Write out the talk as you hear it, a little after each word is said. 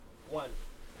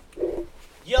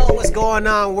what's going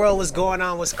on, world? What's going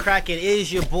on? What's cracking? It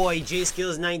is your boy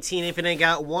JaySkillz 19. If it ain't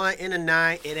got 1 and a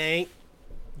 9, it ain't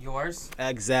yours.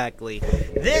 Exactly.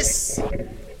 This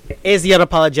is the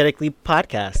Unapologetically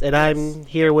podcast, and I'm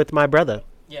here with my brother.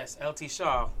 Yes, L.T.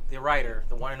 Shaw, the writer,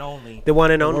 the one and only. The one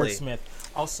and only. Wordsmith.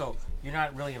 Also, you're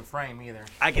not really in frame either.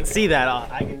 I can see that.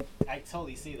 I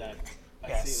totally see that.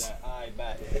 I see that. I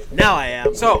bet. Now I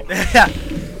am. So,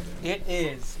 it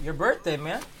is your birthday,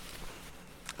 man.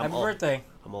 Happy birthday.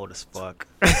 I'm old as fuck.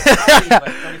 Like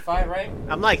 35, right?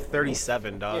 I'm like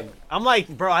 37, dog. Yeah. I'm like,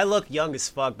 bro, I look young as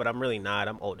fuck, but I'm really not.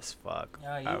 I'm old as fuck.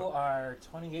 You are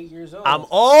 28 years old. I'm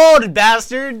old,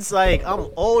 bastards. Like,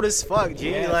 I'm old as fuck, G.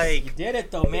 Yes, like, you did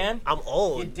it, though, man. I'm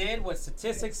old. You did what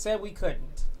statistics said we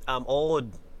couldn't. I'm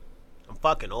old. I'm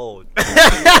fucking old.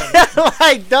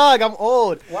 Like, dog, I'm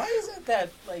old. Why is it that,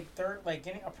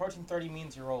 approaching 30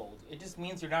 means you're old? It just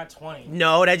means you're not 20.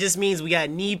 No, that just means we got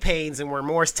knee pains and we're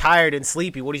more tired and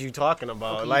sleepy. What are you talking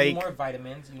about? Okay, you need more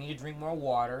vitamins. You need to drink more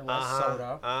water, less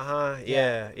soda.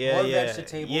 Yeah. More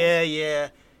vegetables. Yeah.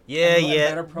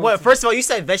 What? First of all, you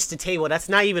said vegetable. That's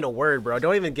not even a word, bro.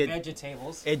 Don't even get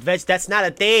vegetables. That's not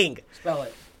a thing. Spell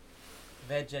it.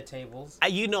 Vegetables.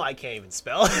 You know I can't even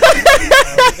spell. You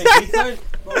can't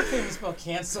even spell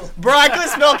cancel. Bro, I couldn't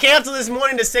spell cancel this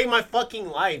morning to save my fucking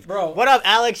life. Bro. What up,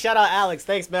 Alex? Shout out, Alex.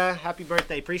 Thanks, man. Happy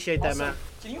birthday. Appreciate that, man.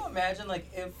 Can you imagine,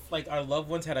 if, our loved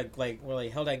ones had were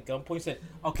held at gunpoint, said,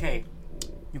 okay,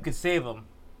 you can save them.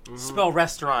 Mm-hmm. Spell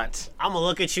restaurant. I'm gonna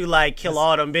look at you like, kill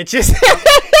all them bitches.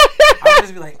 I would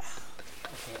just be like,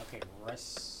 okay,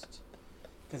 rest.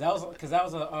 Because that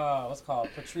was a, what's it called,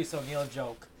 Patrice O'Neal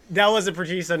joke. That was a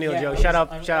Patrice O'Neal joke. Shout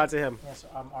out to him. Yes,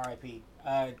 R.I.P.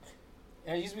 I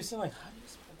used to be saying how do you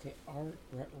spell? Okay,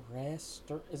 rest.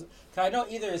 Cause I know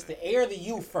either it's the A or the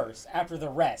U first after the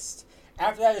rest.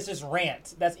 After that, it's just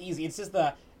rant. That's easy. It's just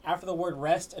after the word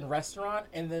rest and restaurant,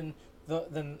 and then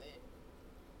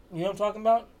you know what I'm talking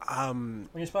about? When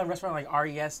you're spelling restaurant like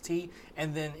R-E-S-T,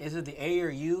 and then is it the A or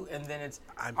U, and then it's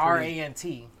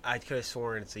R-A-N-T. I could have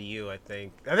sworn it's a U, I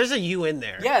think. There's a U in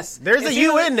there. Yes. There's a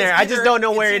U in there. I just don't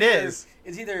know where it is.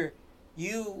 It's either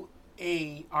U-A-R-E-N-T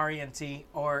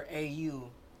or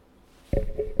A-U-R-E-N-T.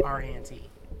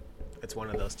 It's one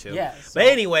of those two. Yeah. So but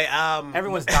anyway,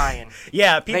 everyone's dying.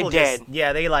 Yeah, people dead.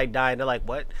 They like dying. They're like,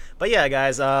 what? But yeah,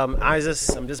 guys, I'm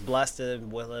just blessed to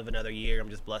live another year. I'm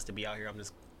just blessed to be out here. I'm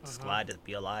just glad to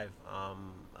be alive.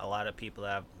 A lot of people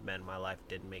that I've met in my life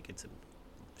didn't make it to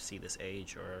see this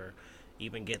age or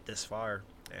even get this far,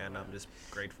 and I'm just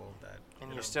grateful that.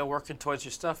 And you're still working towards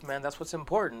your stuff, man. That's what's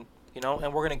important,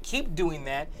 And we're gonna keep doing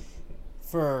that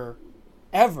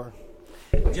forever.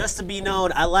 Just to be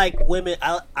known, I like women.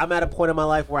 I'm at a point in my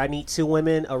life where I need 2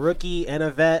 women, a rookie and a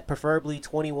vet, preferably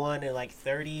 21 and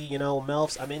 30,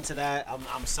 MILFs. I'm into that.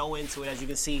 I'm so into it. As you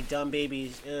can see, dumb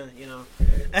babies,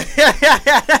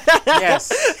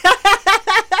 Yes.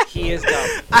 He is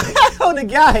dumb. Oh, the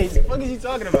guys. What the fuck is he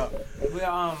talking about?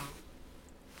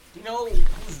 Do you know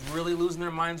who's really losing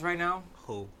their minds right now?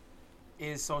 Who?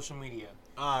 Is social media.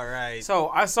 All right. So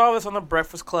I saw this on the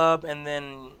Breakfast Club and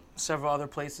then several other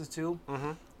places too.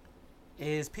 Mm-hmm.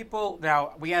 Is people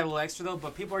now we had a little extra though,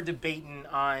 but people are debating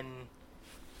on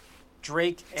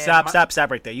Drake. And Stop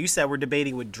right there. You said we're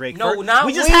debating with Drake. No, No. not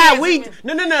we just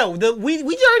No. We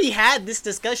already had this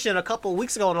discussion a couple of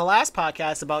weeks ago on the last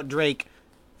podcast about Drake,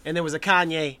 and there was a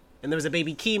Kanye, and there was a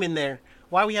Baby Keem in there.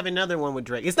 Why we have another one with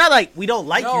Drake? It's not like we don't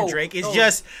like you, Drake. It's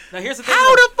just now, here's the thing,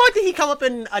 how the fuck did he come up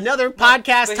in another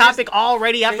podcast topic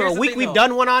already after a week we've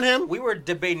done one on him? We were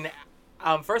debating.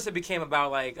 First, it became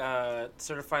about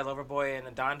Certified Lover Boy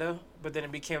and Donda, but then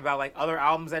it became about other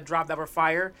albums that dropped that were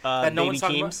fire that no one's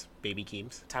talking about. Baby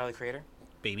Keems, Tyler the Creator,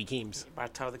 Baby Keems by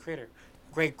Tyler the Creator.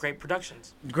 Great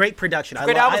productions. Great production.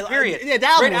 Great album. Period. Yeah, the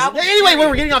album. Anyway,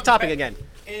 we're getting off topic again.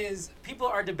 People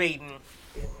are debating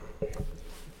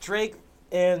Drake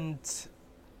and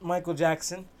Michael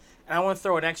Jackson, and I want to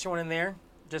throw an extra one in there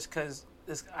just because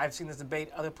I've seen this debate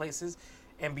other places,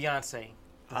 and Beyonce.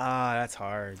 That's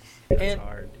hard.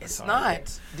 It's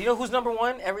not. Do you know who's number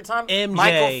one every time? MJ.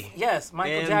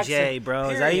 Michael Jackson. MJ, bro.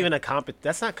 Period. Is that even a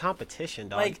That's not competition,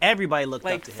 dog. Everybody looked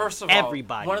up to him. First of all,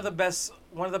 everybody. One of the best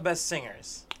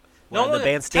singers. One of the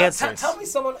band's dancers. Tell me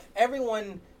someone.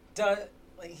 Everyone does.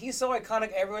 He's so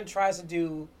iconic. Everyone tries to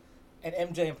do an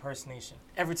MJ impersonation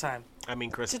every time. I mean,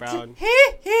 Chris Brown.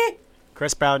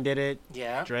 Chris Brown did it.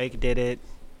 Yeah. Drake did it.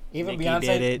 Even Nicki Beyonce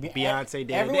did it. Beyonce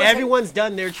did it. Everyone's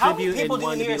done their tribute and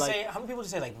wanted to be like. How many people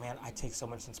just say man, I take so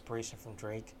much inspiration from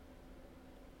Drake?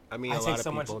 I mean, a lot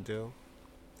of people do.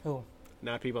 Who?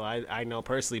 Not people I know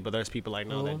personally, but there's people I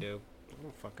know that do. I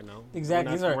don't fucking know.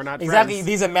 Exactly. We're not exactly friends.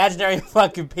 these imaginary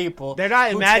fucking people. They're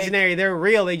not imaginary. They're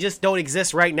real. They just don't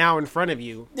exist right now in front of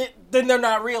you. Then they're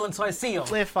not real until I see them.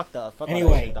 Man, fuck that. Fuck Anyway.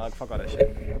 all that shit, dog. Fuck all that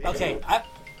shit. Okay.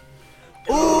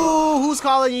 Ooh, who's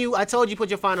calling you? I told you put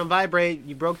your phone on vibrate.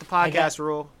 You broke the podcast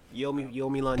rule. You owe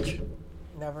me lunch.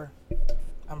 Never.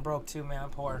 I'm broke too, man. I'm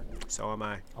poor. So am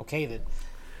I. Okay then.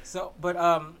 So, but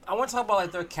I want to talk about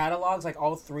like their catalogs, like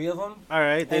all three of them. All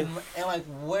right. And like,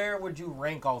 where would you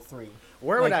rank all three?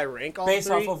 Where would I rank all based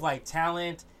three? Based off of like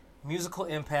talent, musical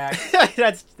impact.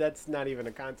 that's not even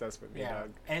a contest with me,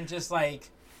 dog. And just like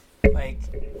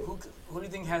who do you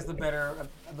think has the better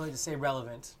ability to stay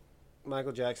relevant?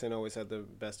 Michael Jackson always had the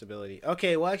best ability.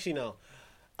 Okay, well actually no.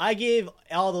 I give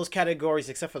all those categories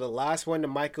except for the last one to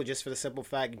Michael just for the simple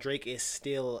fact Drake is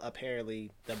still apparently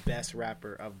the best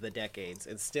rapper of the decades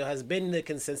and still has been the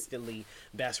consistently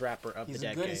best rapper of the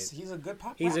decades. He's a good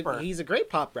pop rapper. He's a great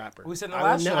pop rapper. We said in the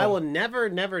last show. I will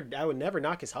never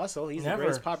knock his hustle. He's the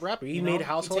greatest pop rapper. He made a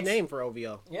household name for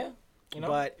OVO. Yeah.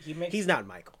 But he's not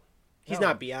Michael. He's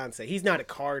not Beyonce. He's not a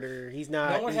Carter. He's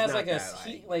not. No one has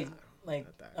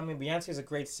I mean, Beyonce's a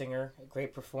great singer, a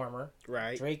great performer.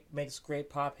 Right. Drake makes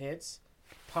great pop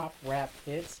rap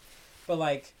hits. But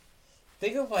like,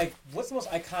 think of like, what's the most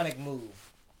iconic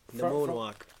move? The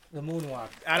moonwalk. The moonwalk.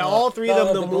 Out of all three of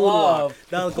them, the moonwalk,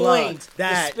 the point,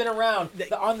 that the spin around,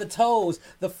 the on the toes,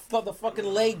 the fucking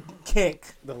leg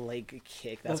kick. The leg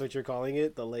kick. That's what you're calling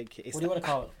it. The leg kick. What do you want to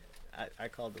call it? I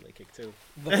call it the leg kick too.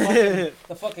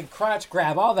 The fucking crotch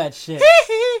grab, all that shit.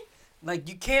 Like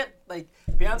you can't like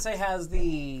Beyonce has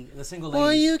the single lady.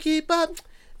 Boy, you keep up,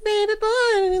 baby boy,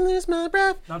 let me lose my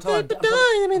breath. No, I'm talking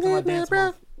about dance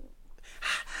move.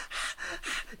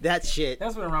 That shit.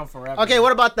 That's been around forever. Okay,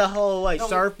 what about the whole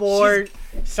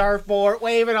surfboard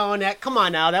waving on that? Come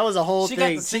on now, that was a whole thing. She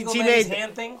got the single lady's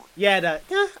hand thing. Yeah,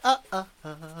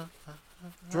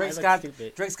 Drake's got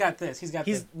this. He's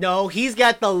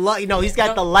got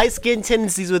the light skin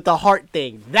tendencies with the heart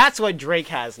thing. That's what Drake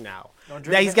has now.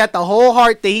 He's got the whole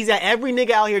heart thing. He's got every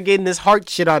nigga out here getting this heart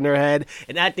shit on their head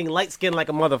and acting light skinned like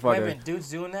a motherfucker. Wait a minute, dudes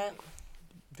doing that?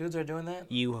 Dudes are doing that?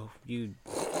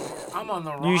 I'm on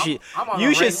the wrong.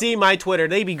 You should see my Twitter.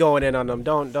 They be going in on them.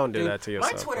 Don't do that to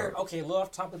yourself. My Twitter, okay, a little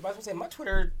off topic, but I was gonna say my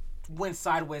Twitter went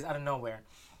sideways out of nowhere.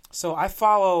 So I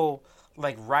follow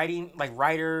like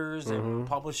writers and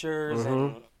publishers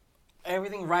and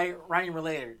everything writing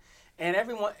related. And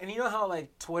everyone, and you know how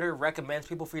like Twitter recommends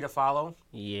people for you to follow?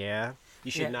 Yeah.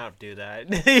 You should not do that.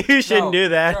 You shouldn't do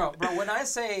that. Bro, when I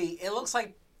say it looks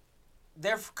like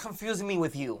they're confusing me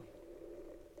with you.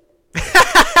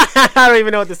 I don't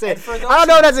even know what to say. I don't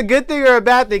know if that's a good thing or a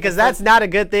bad thing because that's not a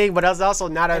good thing, but that's also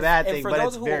not a bad thing. For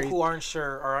those who aren't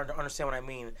sure or understand what I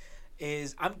mean,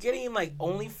 is I'm getting like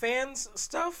OnlyFans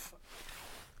stuff.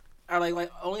 Or like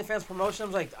OnlyFans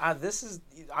promotions. Like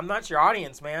I'm not your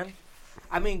audience, man.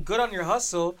 I mean, good on your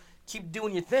hustle. Keep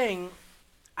doing your thing.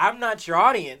 I'm not your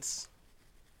audience.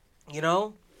 You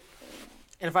know?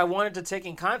 And if I wanted to take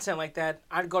in content like that,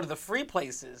 I'd go to the free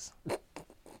places.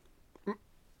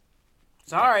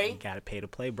 Sorry. You gotta pay to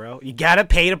play, bro. You gotta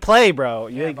pay to play, bro.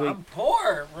 I'm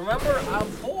poor. Remember, I'm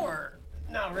poor.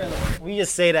 Not really. We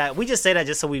just say that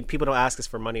just so people don't ask us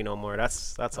for money no more.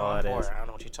 That's all it is. I don't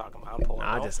know what you're talking about. I'm poor.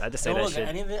 Nah, I just say that shit.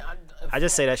 I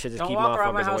just say that shit just keep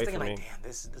motherfuckers away from me. Like, damn,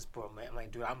 this bro, man. I'm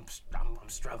like, dude, I'm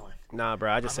struggling. Nah, bro,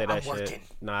 I just say that shit.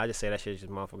 Nah, I just say that shit just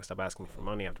motherfuckers stop asking me for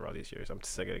money after all these years. I'm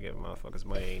sick of giving motherfuckers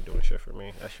money. Ain't doing shit for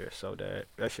me. That shit's so dead.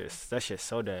 That shit's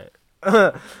so dead.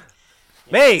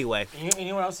 Anyway. You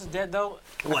know what else is dead though?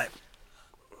 What?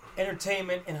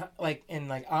 Entertainment in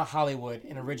Hollywood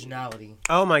and originality.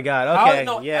 Oh my god!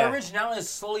 Okay, originality is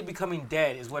slowly becoming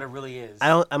dead, is what it really is.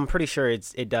 I'm pretty sure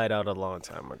it died out a long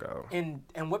time ago.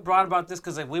 And what brought about this?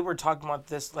 Because like we were talking about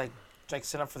this like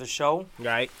set up for the show,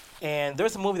 right? And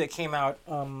there's a movie that came out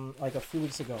like a few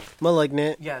weeks ago.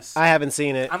 Malignant. Yes. I haven't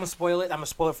seen it. I'm gonna spoil it. I'm gonna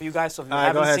spoil it for you guys. So if you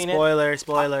haven't seen it,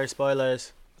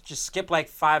 spoilers. Just skip like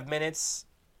 5 minutes.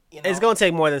 You know, it's gonna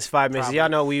take more than 5 minutes. Probably. Y'all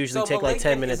know we usually take like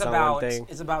 10 minutes on one thing.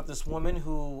 It's about this woman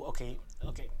who, okay,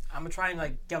 I'm gonna try and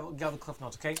like get the cliff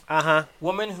notes, okay?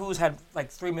 Woman who's had like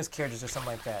 3 miscarriages or something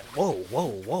like that.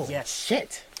 Whoa. Yes.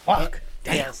 Shit. Fuck.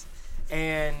 Damn. Yes.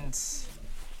 And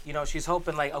you know she's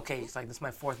hoping like, okay, it's like this is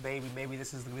my 4th baby. Maybe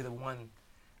this is gonna be the one,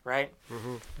 right?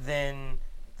 Mm-hmm. Then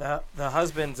the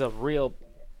husband's a real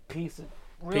piece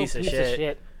of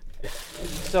shit.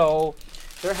 So.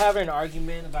 They're having an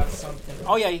argument about something.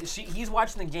 Oh yeah, he's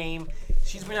watching the game.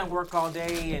 She's been at work all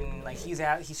day, and like she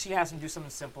has him do something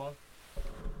simple.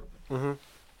 Mhm.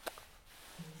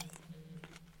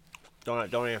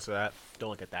 Don't answer that. Don't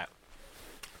look at that.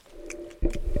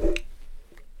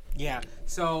 Yeah.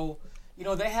 So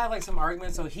they have like some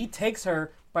argument. So he takes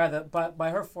her by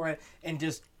her forehead and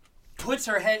just puts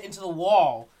her head into the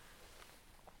wall.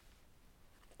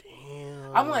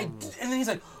 Damn. I'm like, and then he's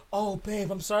like, "Oh,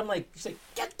 babe, I'm sorry." I'm like, he's like,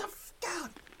 "Get the fuck out."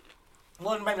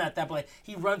 Well, maybe not that, but like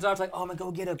he runs off like, "Oh, I'm gonna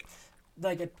go get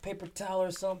a paper towel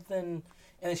or something," and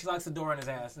then she locks the door on his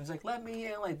ass, and he's like, "Let me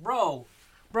in." Like, bro,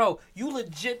 you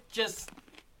legit just,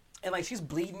 and like she's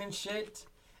bleeding and shit,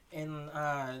 and in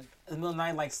the middle of the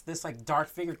night, like this like dark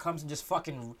figure comes and just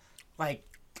fucking like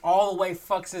all the way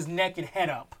fucks his neck and head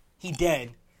up. He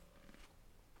dead.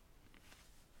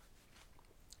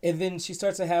 And then she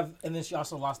starts to have, and then she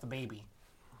also lost the baby.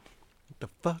 What the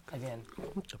fuck? Again.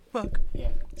 What the fuck? Yeah.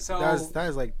 So that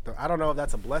is like, I don't know if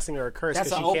that's a blessing or a curse.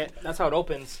 That's how it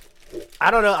opens.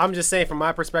 I don't know. I'm just saying from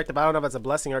my perspective, I don't know if it's a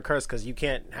blessing or a curse because you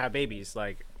can't have babies.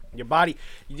 Like your body,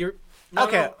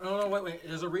 okay. No, wait.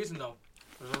 There's a reason though.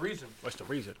 There's a reason. What's the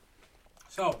reason?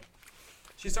 So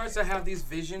she starts to have these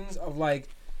visions of like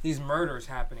these murders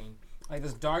happening, like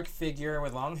this dark figure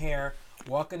with long hair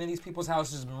walking in these people's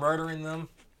houses, murdering them.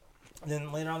 And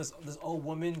then later on, this old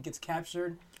woman gets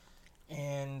captured,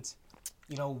 and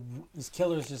this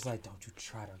killer's just like, "Don't you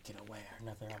try to get away or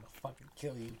nothing. I'm gonna fucking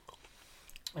kill you."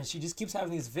 And she just keeps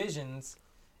having these visions,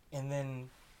 and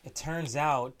then it turns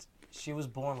out she was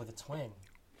born with a twin,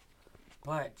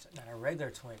 but not a regular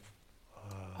twin,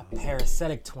 a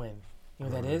parasitic twin. You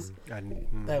know what that is?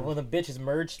 Like when the bitches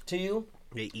merge to you,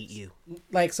 they eat you.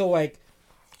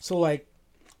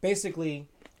 Basically.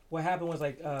 What happened was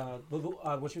like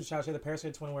what she was trying to say, the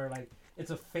parasitic twin, where like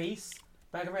it's a face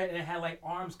back of her head and it had like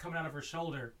arms coming out of her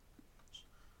shoulder.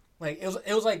 Like it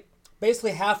was like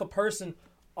basically half a person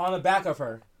on the back of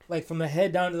her, like from the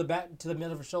head down to the back to the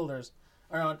middle of her shoulders,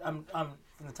 or from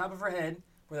the top of her head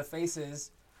where the face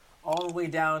is, all the way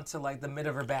down to like the mid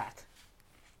of her back.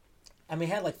 I mean,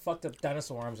 it had like fucked up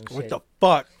dinosaur arms and shit. What the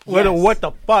fuck? Yes. What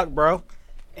the fuck, bro?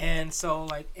 And so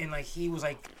he was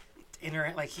like. In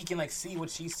her, like he can like see what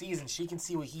she sees and she can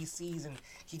see what he sees and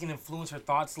he can influence her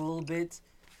thoughts a little bit.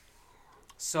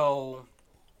 So,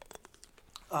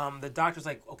 the doctor's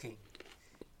like, "Okay,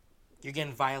 you're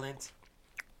getting violent."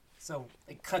 So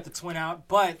they cut the twin out,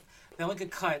 but they only could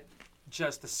cut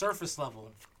just the surface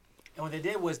level. And what they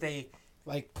did was they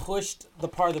like pushed the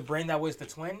part of the brain that was the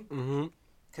twin,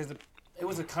 because it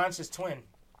was a conscious twin.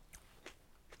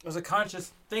 It was a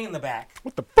conscious thing in the back.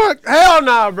 What the fuck? Hell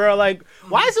nah, bro. Like,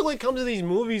 why is it when it comes to these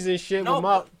movies and shit? No,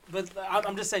 but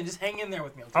I'm just saying, just hang in there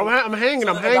with me. Okay? I'm hanging, so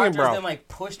I'm hanging, bro. Then like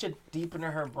pushed it deep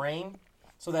into her brain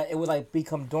so that it would like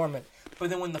become dormant. But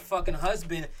then when the fucking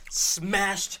husband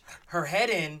smashed her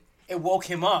head in, it woke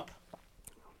him up.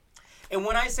 And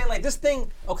when I say like this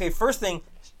thing, okay, first thing,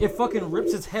 it fucking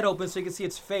rips its head open so you can see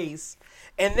its face,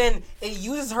 and then it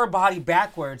uses her body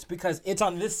backwards because it's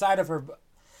on this side of her.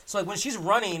 So like when she's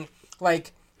running,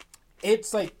 like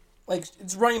it's like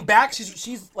it's running back.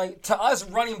 She's like to us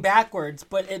running backwards,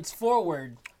 but it's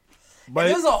forward. But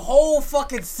there's a whole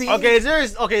fucking scene. Okay, is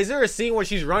there a scene where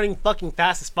she's running fucking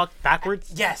fast as fuck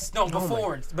backwards? Yes, no, but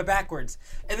forwards, but backwards.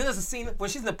 And then there's a scene where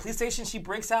she's in the police station. She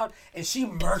breaks out and she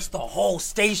murks the whole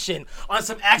station on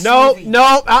some action movie.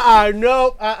 Nope,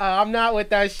 I'm not with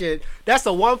that shit. That's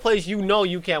the one place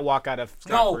you can't walk out of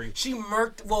scot-free. No, she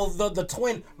murked. Well, the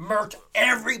twin murked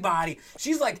everybody.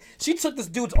 She's like, she took this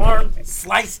dude's arm,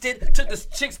 sliced it, took this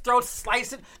chick's throat,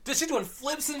 sliced it. She's doing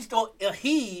flips and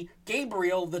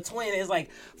Gabriel, the twin, is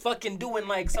like fucking doing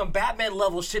like some Batman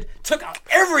level shit. Took out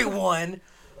everyone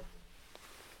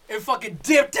and fucking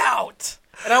dipped out.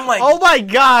 And I'm like, oh my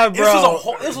god,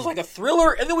 bro! This was like a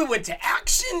thriller, and then we went to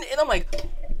action, and I'm like,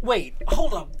 wait,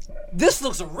 hold up, this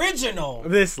looks original.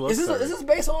 Is this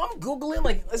based on? I'm googling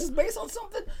like, is this based on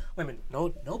something? Wait a minute, no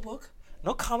book,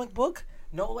 no comic book,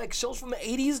 no like shows from the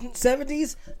 80s and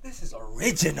 70s. This is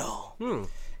original.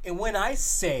 And when I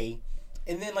say,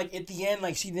 and then like at the end,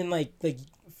 like she then like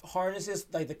harnesses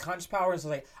like the conscious power and so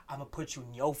like, I'm gonna put you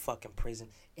in your fucking prison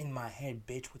in my head,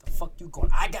 bitch. Where the fuck you going?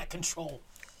 I got control.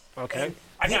 Okay. And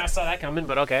I kind of saw that coming,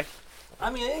 but okay. I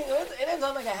mean, it ends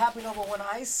up like a happy note, but when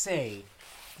I say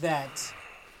that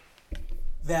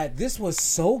this was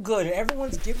so good, and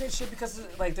everyone's giving it shit because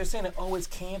like they're saying that, oh, it's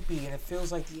campy and it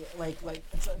feels like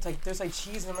it's like there's like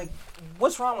cheese, and I'm like,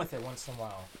 what's wrong with it once in a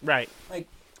while? Right. Like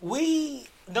barely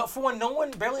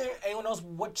anyone knows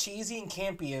what cheesy and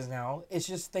campy is now. It's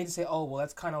just they just say, oh, well,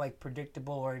 that's kind of like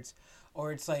predictable,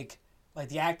 or it's like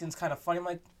the acting's kind of funny. I'm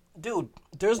like, dude,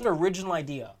 there's an original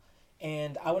idea.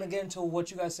 And I want to get into what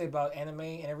you guys say about anime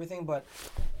and everything, but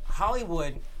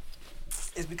Hollywood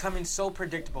is becoming so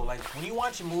predictable. Like, when you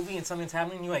watch a movie and something's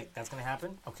happening, you're like, that's going to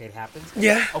happen? Okay, it happens.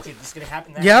 Yeah. Okay, this is going to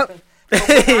happen. That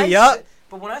happens.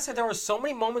 But when I said there were so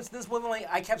many moments in this movie, like,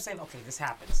 I kept saying, okay, this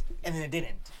happens. And then it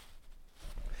didn't.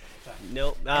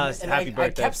 Nope. Happy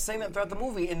birthday. I kept saying that throughout the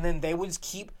movie, and then they would just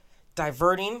keep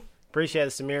diverting. Appreciate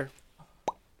it, Samir.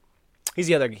 He's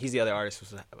the other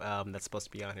artist that's supposed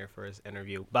to be on here for his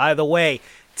interview. By the way,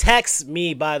 text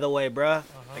me, by the way, bruh.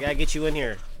 I gotta get you in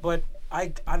here. But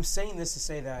I'm saying this to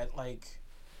say that, like,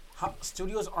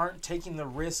 studios aren't taking the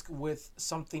risk with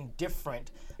something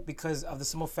different because of the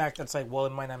simple fact that it's like, well,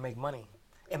 it might not make money.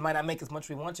 It might not make as much as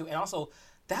we want to. And also,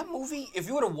 that movie, if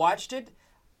you would have watched it,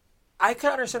 I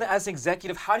could understand that as an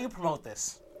executive. How do you promote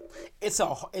this? It's a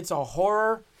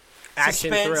horror,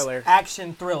 action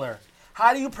thriller.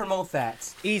 How do you promote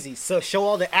that? Easy. So show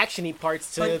all the actiony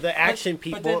parts to the action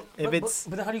people. But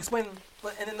then how do you explain?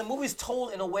 And then the movie's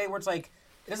told in a way where it's like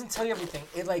it doesn't tell you everything.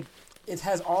 It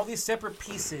has all these separate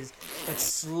pieces that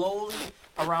slowly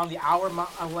around the hour,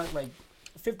 like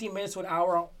 15 minutes to an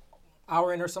hour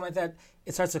in or something like that,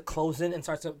 it starts to close in and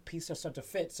pieces start to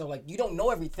fit. So like you don't know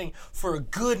everything for a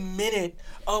good minute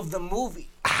of the movie.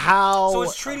 So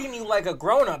it's treating you like a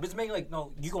grown up. It's making you like,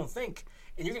 no, you're gonna think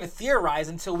and you're gonna theorize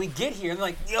until we get here. And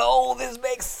like, yo, this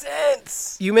makes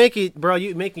sense. You make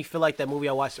me feel like that movie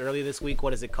I watched earlier this week.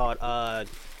 What is it called?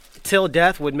 Till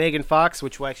Death with Megan Fox,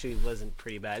 which actually wasn't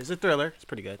pretty bad. It's a thriller. It's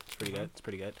pretty good.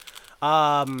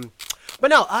 But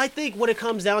no, I think what it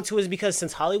comes down to is because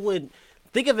since Hollywood,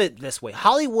 think of it this way,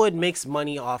 Hollywood makes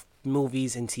money off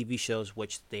movies and TV shows,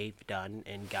 which they've done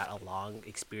and got a long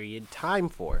experienced time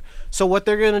for. So what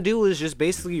they're going to do is just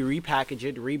basically repackage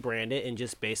it, rebrand it, and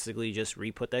just basically just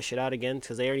re-put that shit out again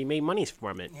because they already made money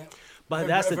from it. Yeah. But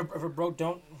if it broke,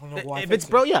 don't. If it's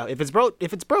broke, yeah. If it's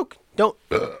broke, don't.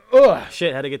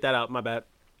 Shit, had to get that out. My bad.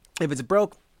 If it's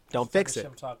broke, don't fix it.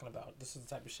 I'm talking about. This is the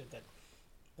type of shit that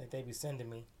they be sending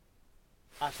me.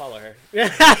 I follow her.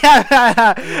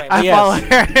 I follow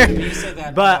her. You said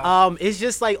that. But it's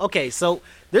just like, okay, so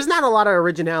there's not a lot of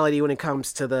originality when it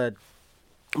comes to the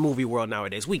movie world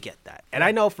nowadays. We get that. And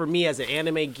I know for me as an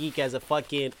anime geek, as a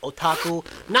fucking otaku,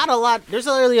 there's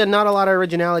really not a lot of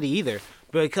originality either.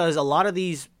 Because a lot of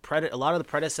the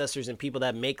predecessors and people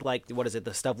that make, like, what is it,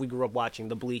 the stuff we grew up watching,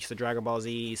 the Bleach, the Dragon Ball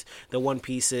Z's, the One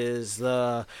Pieces,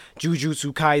 the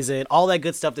Jujutsu Kaisen, all that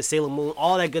good stuff, the Sailor Moon,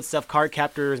 all that good stuff, Card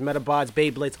Captors, Metabots,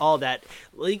 Beyblades, all that,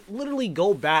 like, literally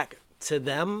go back to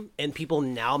them, and people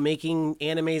now making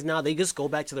animes now, they just go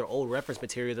back to their old reference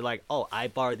material. They're like, oh, I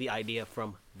borrowed the idea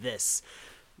from this.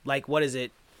 Like, what is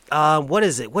it?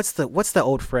 What's the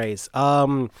old phrase?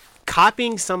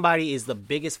 Copying somebody is the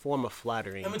biggest form of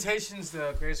flattery. Imitation's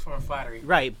the greatest form of flattery.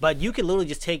 Right, but you can literally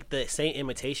just take the same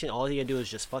imitation. All you gotta do is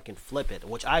just fucking flip it,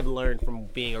 which I've learned from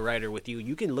being a writer with you.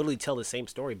 You can literally tell the same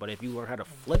story, but if you learn how to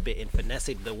flip it and finesse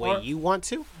it the way you want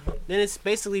to, then it's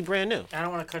basically brand new. I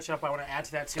don't want to cut you up. I want to add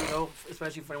to that too, though,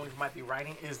 especially for anyone who might be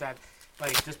writing, is that,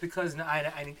 like, just because an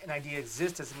idea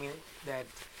exists doesn't mean that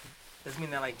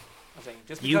like.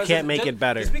 Just you can't make it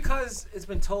better. Just because it's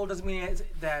been told doesn't mean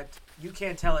that you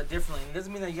can't tell it differently. It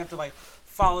doesn't mean that you have to like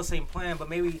follow the same plan, but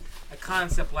maybe a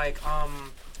concept like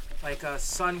a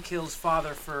son kills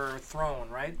father for throne,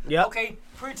 right? Yeah. Okay,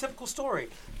 pretty typical story.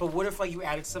 But what if like you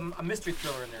added a mystery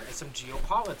thriller in there and some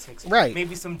geopolitics? Right.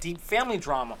 Maybe some deep family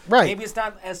drama. Right. Maybe it's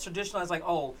not as traditional as like,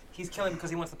 oh, he's killing because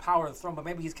he wants the power of the throne, but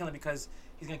maybe he's killing because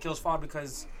he's gonna kill his father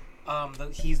because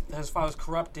his father's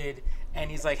corrupted and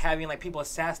he's like having like people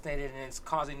assassinated and it's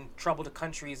causing trouble to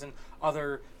countries and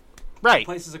other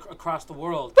places across the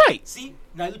world. Right. See,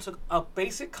 now you took a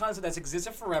basic concept that's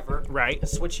existed forever. Right. And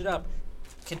switch it up.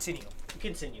 Continue.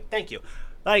 Thank you.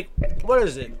 Like, what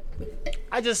is it?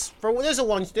 There's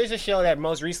a show that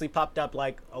most recently popped up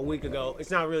like a week ago.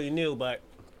 It's not really new, but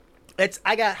it's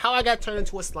How I Got Turned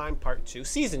Into a Slime Part 2,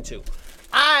 Season 2.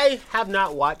 I have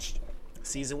not watched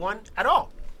Season 1 at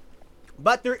all.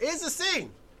 But there is a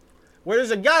scene where there's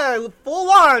a guy who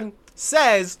full on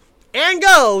says and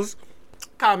goes,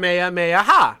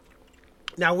 Kamehameha.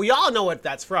 Now, we all know what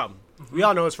that's from. Mm-hmm. We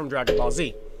all know it's from Dragon Ball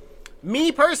Z.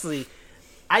 Me, personally,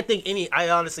 I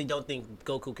honestly don't think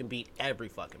Goku can beat every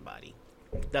fucking body.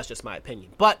 That's just my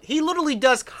opinion. But he literally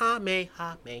does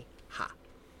Kamehameha.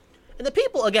 And the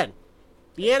people, again,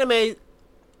 the anime,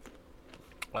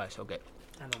 oh, so good.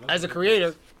 As a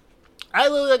creator, I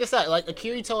literally, like I said, like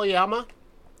Akira Toriyama,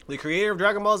 the creator of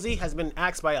Dragon Ball Z, has been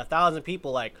asked by 1,000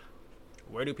 people, like,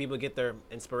 where do people get their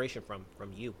inspiration from?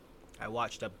 From you. I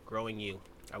watched up growing you.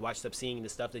 I watched up seeing the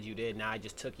stuff that you did. Now I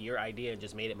just took your idea and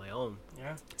just made it my own.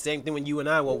 Yeah. Same thing with you and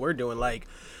I, what we're doing. Like,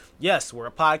 yes, we're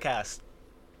a podcast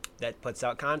that puts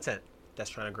out content that's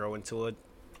trying to grow into a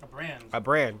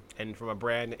brand. And from a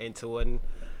brand into an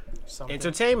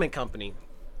entertainment company.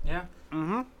 Yeah.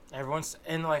 Mm-hmm. Everyone's,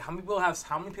 and like, how many people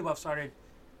have started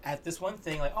at this one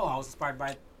thing, like, oh, I was inspired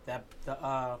by the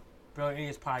Brilliant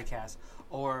Idiots podcast,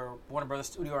 or Warner Brothers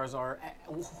Studios, or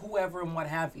whoever and what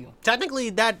have you.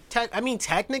 Technically,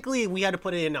 technically, we had to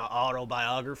put it in an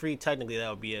autobiography. Technically, that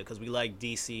would be it, because we like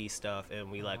DC stuff and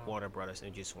we like Warner Brothers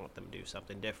and just want them to do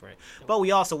something different. But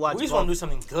we also watch. We just want to do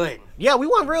something good. Yeah, we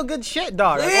want real good shit,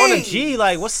 dog. Like, on the G,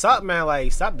 like, what's up, man?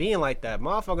 Like, stop being like that.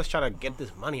 Motherfuckers trying to get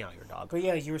this money out here, dog. But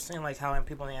yeah, you were saying like how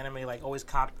people in the anime like always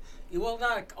copy. Well,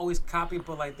 not always copy,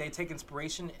 but like they take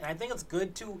inspiration, and I think it's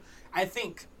good to. I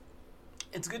think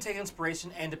it's good to take inspiration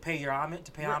and to pay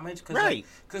homage. Cause right.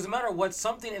 Because no matter what,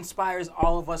 something inspires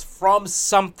all of us from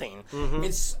something.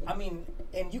 Mm-hmm.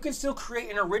 And you can still create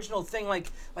an original thing,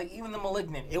 like even The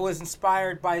Malignant. It was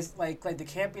inspired by like the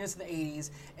campiness of the 80s,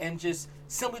 and just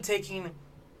simply taking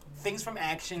things from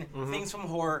action, things from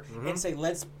horror, and say,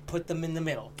 let's put them in the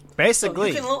middle.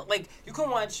 Basically. So you can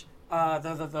watch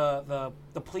the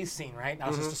police scene, right? I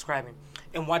was just describing.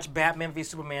 And watch Batman v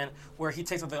Superman, where he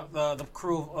takes the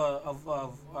crew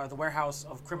of the warehouse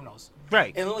of criminals,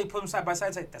 right? And literally put them side by side.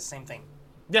 It's like that's the same thing.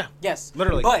 Yeah. Yes.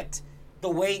 Literally. But the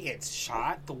way it's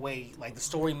shot, the way like the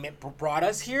story brought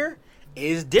us here,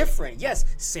 is different. Yes,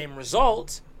 same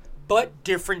result, but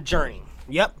different journey.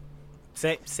 Yep.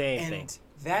 Same thing. And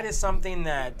that is something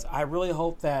that I really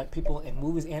hope that people in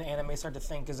movies and anime start to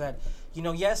think, is that,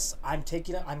 yes, I'm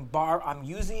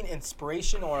using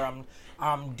inspiration, or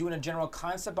I'm doing a general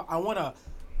concept, but I want to,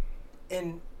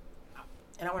 and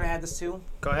I want to add this too.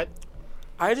 Go ahead.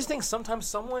 I just think sometimes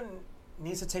someone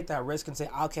needs to take that risk and say,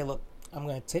 okay, look, I'm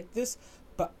going to take this,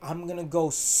 but I'm going to go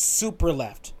super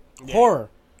left. Yeah. Horror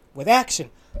with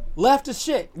action. Left is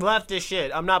shit. Left is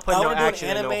shit. I'm not putting no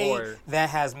action in no horror.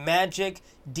 That has magic,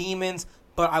 demons,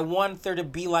 but I want there to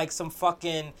be like some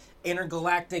fucking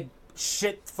intergalactic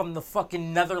shit from the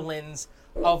fucking Netherlands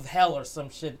of hell or some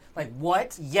shit. Like,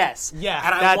 what? Yes. Yeah,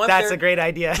 and that's a great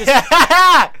idea.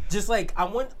 Just like I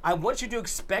want you to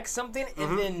expect something,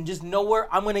 and then just know where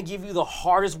I'm gonna give you the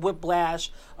hardest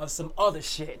whiplash of some other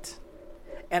shit.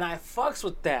 And I fucks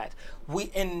with that.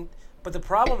 But the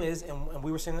problem is, and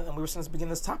we were saying at the beginning of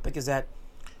this topic, is that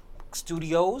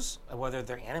studios, whether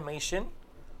they're animation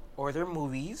or they're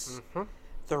movies,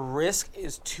 the risk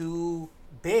is too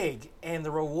big, and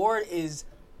the reward is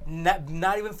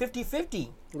not even 50-50.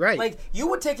 Right. Like, you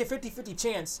would take a 50-50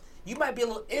 chance. You might be a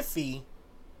little iffy,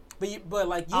 but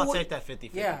like you I'll would take that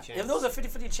 50-50 chance. If there was a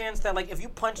 50-50 chance that, like, if you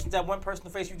punched that one person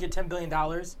in the face, you get $10 billion,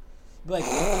 you'd be like,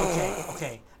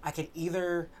 okay, I could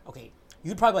either,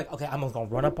 you'd probably be like, okay, I'm going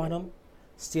to run up on them,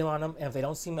 steal on them, and if they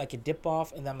don't seem like I could dip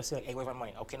off, and then I'm going to say, like, hey, where's my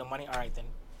money? Okay, no money? All right, then.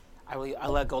 I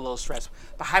let go a little stress.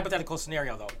 The hypothetical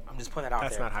scenario, though, I'm just putting that out there.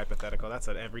 That's not hypothetical. That's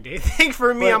an everyday thing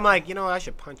for me. I'm like, I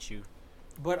should punch you.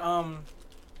 But,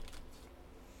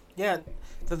 yeah,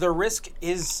 the risk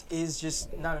is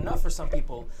just not enough for some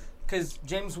people. Because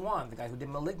James Wan, the guy who did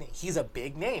 *Malignant*, he's a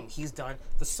big name. He's done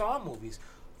the Saw movies,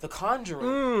 The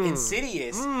Conjuring,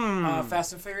 Insidious,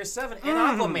 Fast and Furious 7,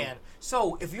 and Aquaman.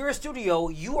 So if you're a studio,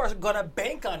 you are going to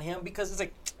bank on him, because it's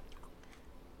like,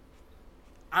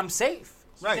 I'm safe.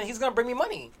 Right. And he's going to bring me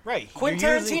money. Right. Quentin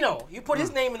Tarantino, you put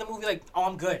his name in the movie, like, oh,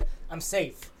 I'm good. I'm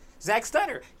safe. Zack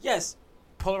Snyder, yes,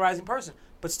 polarizing person.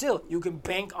 But still, you can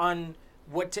bank on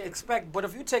what to expect. But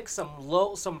if you take some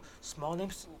small name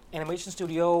animation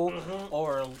studio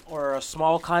or a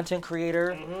small content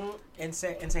creator and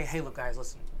say, hey, look, guys,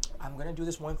 listen, I'm going to do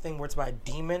this one thing where it's about a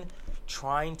demon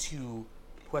who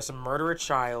has to murder a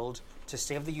child to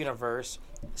save the universe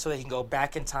so they can go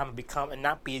back in time and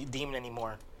not be a demon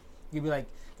anymore. You'd be like,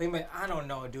 I don't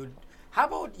know, dude. How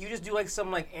about you just do like some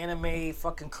like anime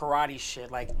fucking karate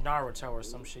shit, like Naruto or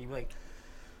some shit? You'd be like,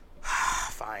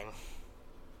 fine.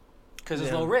 Because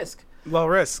there's low risk. Low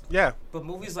risk, yeah. But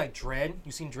movies like Dread,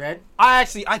 you seen Dread? I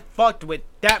fucked with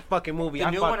that fucking movie. The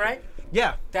new one, right?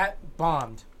 Yeah. That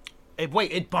bombed. It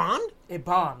bombed? It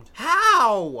bombed.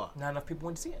 How? Not enough people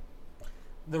went to see it.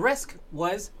 The risk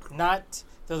was not,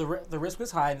 the risk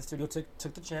was high, and the studio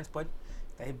took the chance, but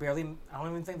they barely, I don't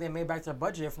even think they made back their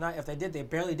budget. If they did, they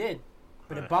barely did.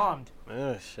 But it bombed.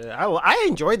 Oh, shit. I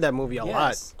enjoyed that movie a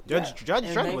lot. Judge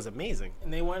Dredd was amazing.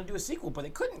 And they wanted to do a sequel, but they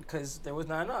couldn't because there was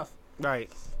not enough.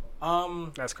 Right.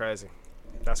 That's crazy.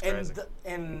 That's crazy.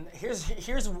 And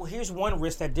here's one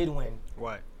risk that did win.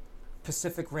 What?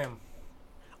 Pacific Rim.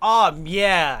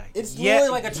 Yeah. It's literally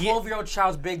like a 12-year-old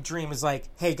child's big dream. Is like,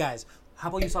 hey guys, how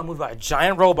about you saw a movie about a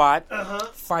giant robot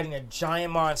fighting a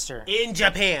giant monster in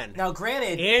Japan? Now,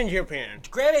 granted,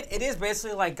 it is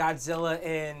basically like Godzilla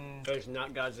and. It's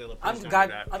not Godzilla.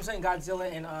 I'm saying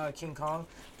Godzilla and King Kong.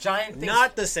 Giant things.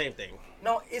 Not the same thing.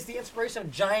 No, it's the inspiration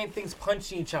of giant things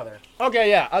punching each other. Okay,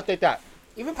 yeah, I'll take that.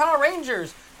 Even Power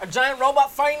Rangers, a giant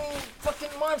robot fighting fucking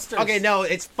monsters. Okay, no,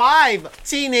 it's 5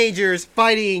 teenagers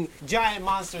fighting giant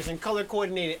monsters in color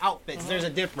coordinated outfits. There's a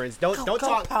difference. Don't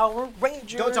talk Power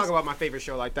Rangers. Don't talk about my favorite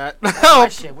show like that. That's my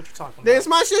shit. What you talking about? It's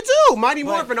my shit too. Mighty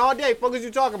Morphin all day. Fuck is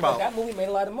you talking about? That movie made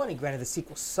a lot of money. Granted, the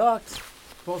sequel sucked,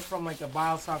 both from like a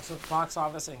box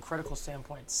office and critical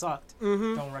standpoint. It sucked.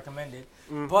 Don't recommend it.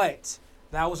 But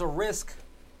that was a risk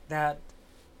that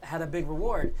had a big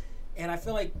reward, and I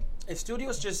feel like if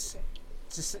studios just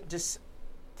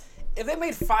if they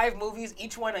made 5 movies,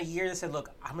 each one a year, they said, look,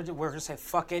 we're gonna say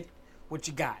fuck it. What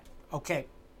you got? Okay,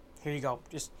 here you go.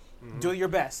 Just do your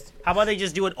best. How about they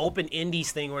just do an open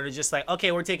indies thing where they're just like,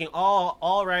 okay, we're taking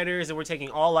all writers and we're taking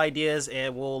all ideas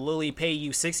and we'll literally pay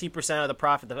you 60% of the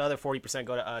profit. The other 40%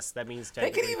 go to us. That means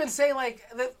they could even say like,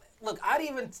 look, I'd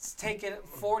even take it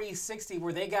 40-60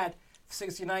 where they got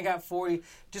 60 and I got 40,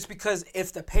 just because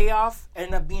if the payoff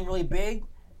ended up being really big,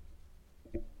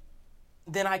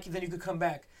 then you could come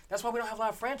back. That's why we don't have a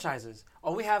lot of franchises.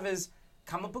 All we have is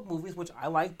comic book movies, which I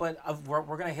like, but we're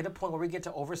going to hit a point where we get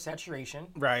to oversaturation.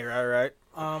 Right.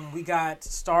 We got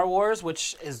Star Wars,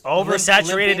 which is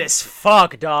oversaturated as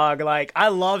fuck, dog. Like, I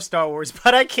love Star Wars,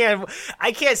 but I can't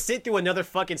sit through another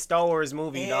fucking Star Wars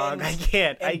movie, dog. I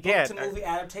can't. Book to movie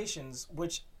adaptations,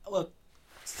 which, look,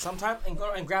 sometimes in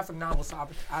graphic novels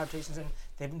adaptations, and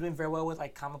they've been doing very well with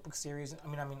like comic book series. I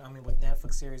mean with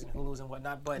Netflix series and Hulu's and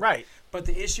whatnot. But right. But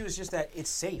the issue is just that it's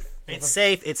safe. It's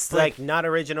safe. It's like not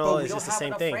original. It's just the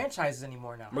same thing. We don't have enough franchises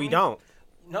anymore now. We don't.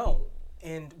 No,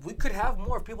 and we could have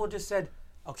more if people just said,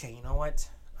 okay, you know what?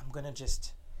 I'm gonna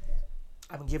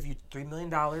give you $3 million.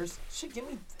 Shit, I'm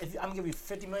gonna give you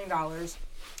 $50 million.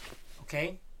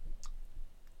 Okay.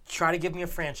 Try to give me a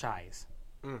franchise.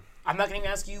 I'm not gonna even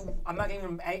ask you. I'm not gonna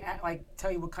even like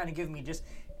tell you what kind of give me. Just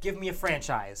give me a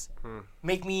franchise.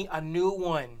 Make me a new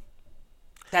one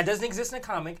that doesn't exist in a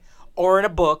comic or in a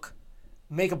book.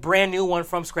 Make a brand new one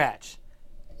from scratch.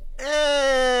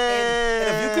 And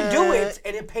if you can do it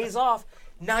and it pays off,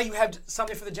 now you have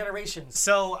something for the generations.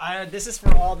 So this is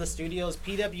for all the studios.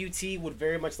 PWT would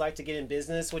very much like to get in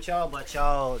business with y'all, but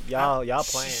y'all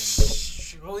playing.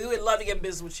 We would love to get in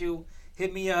business with you.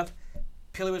 Hit me up.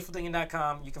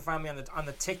 PillyWishForThinking.com. You can find me on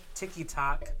the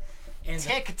TikTok.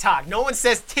 TikTok. No one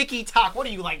says TikTok. What are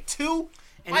you, like 2?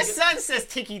 My son says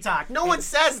TikTok. No one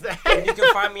says that. And you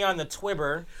can find me on the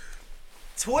Twitter.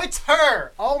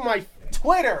 Twitter. Oh my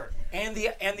Twitter. And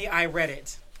the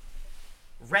iReddit.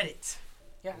 Reddit.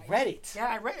 Yeah. Reddit. Yeah,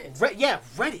 I read it.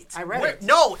 Reddit. I read it.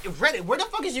 No, Reddit. Where the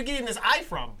fuck is you getting this I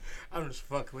from? I'm just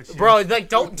fucking with you. Bro, like,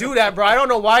 don't do that, bro. I don't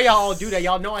know why y'all all do that.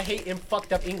 Y'all know I hate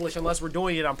fucked up English unless we're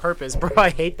doing it on purpose. Bro,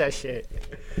 I hate that shit.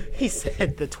 He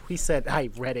said I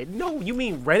read it. No, you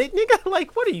mean Reddit, nigga?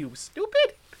 Like, what are you,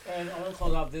 stupid? And I'm going to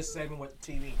close off this segment with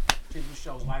TV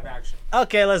shows, live action.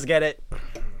 Okay, let's get it.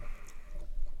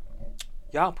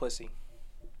 Y'all pussy.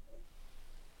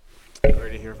 You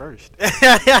heard it here first.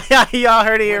 Y'all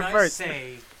heard it here first. When I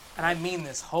say, and I mean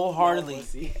this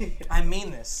wholeheartedly, I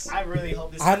mean this. I really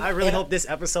hope this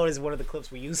episode is one of the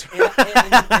clips we use.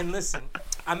 And listen,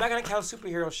 I'm not gonna count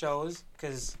superhero shows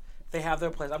because they have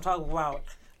their place. I'm talking about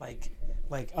like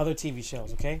other TV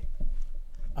shows. Okay,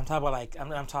 I'm talking about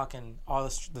I'm talking all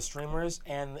the streamers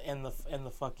and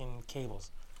the fucking cables.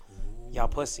 Ooh. Y'all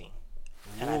pussy.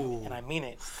 And I mean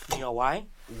it. You know why?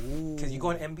 Because you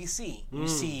go on NBC, you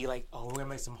see we're gonna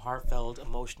make some heartfelt,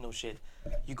 emotional shit.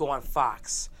 You go on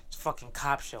Fox, it's fucking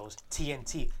cop shows,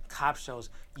 TNT, cop shows,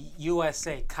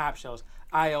 USA, cop shows,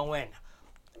 ION.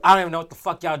 I don't even know what the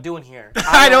fuck y'all doing here.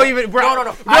 I don't even, bro.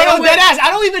 No. I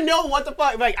don't even know what the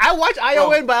fuck. Like, I watch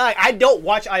ION, but like, I don't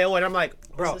watch ION. I'm like,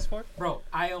 what's this for? Bro,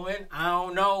 ION, I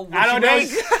don't know what I don't know.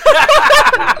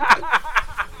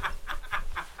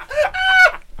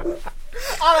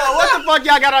 I don't know what the fuck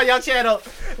y'all got on y'all channel.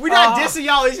 We not dissing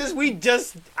y'all. It's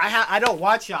just I don't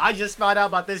watch y'all. I just found out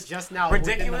about this just now.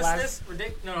 Ridiculousness.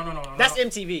 No. That's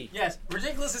MTV. Yes,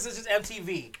 ridiculousness is just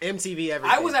MTV. MTV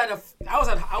everything. I was at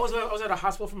a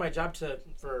hospital for my job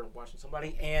for watching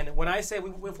somebody, and when I say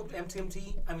we flipped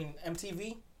MTV, and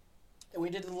we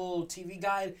did the little TV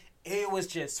guide, it was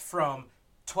just from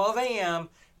 12 a.m.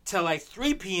 to like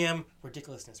 3 p.m.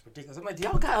 Ridiculousness. I'm like, do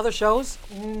y'all got other shows?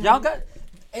 Y'all got.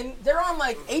 And they're on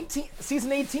like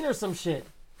season 18 or some shit.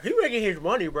 He making his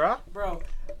money, bro. Bro,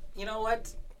 you know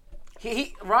what?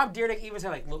 Rob Dyrdek even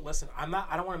said, like, look, listen, I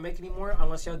don't want to make any more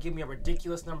unless y'all give me a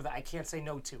ridiculous number that I can't say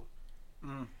no to.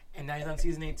 and now he's on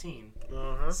season 18.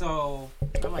 Uh-huh. So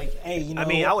I'm like, hey, you know. I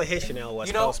mean, I would hit Chanel West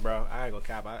you know, Coast, bro. I ain't gonna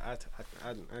cap. I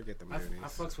get the mayonnaise. I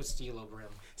fucks with CeeLo Graham.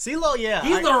 CeeLo, yeah.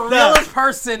 He's the realest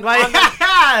person. Like,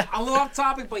 I'm a little off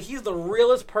topic, but he's the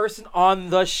realest person on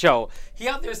the show. He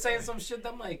out there saying some shit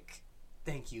that I'm like,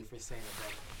 thank you for saying it,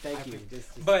 bro. Thank you.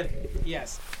 But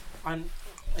yes, on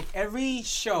like every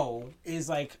show is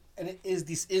like, and it is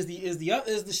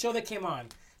the show that came on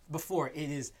before. It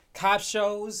is cop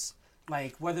shows,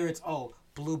 like whether it's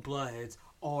Blue Bloods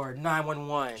or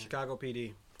 911, Chicago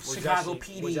PD.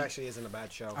 PD, which actually isn't a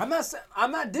bad show. I'm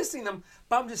not dissing them,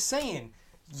 but I'm just saying,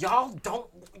 y'all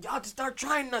just start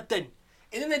trying nothing,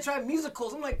 and then they try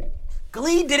musicals. I'm like,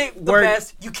 Glee did it the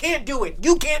best. You can't do it.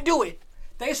 You can't do it.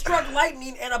 They struck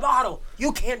lightning in a bottle.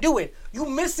 You can't do it. You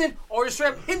missing or just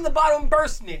straight hitting the bottle and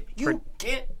bursting it. You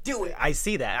can't do it. I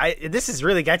see that. This has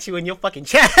really got you in your fucking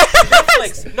chat.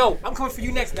 Netflix. No, I'm coming for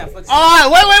you next, Netflix.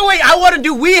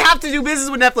 Wait. We have to do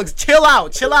business with Netflix. Chill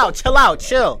out.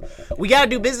 We gotta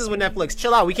do business with Netflix.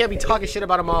 Chill out. We can't be talking shit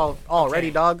about them all already,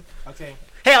 okay. Dog. Okay.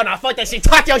 Hell no, fuck that shit.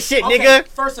 Talk your shit, okay, nigga.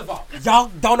 First of all,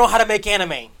 y'all don't know how to make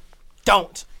anime.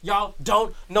 Y'all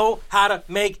don't know how to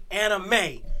make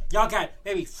anime. Y'all got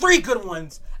maybe 3 good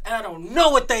ones, and I don't know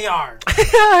what they are.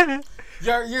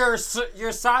 your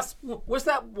sauce. What's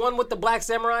that one with the black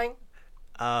samurai?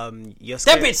 That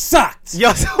bitch sucked.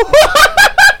 Wait,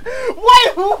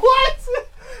 what?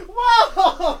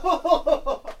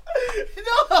 Whoa!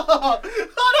 No!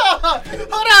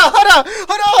 Hold on!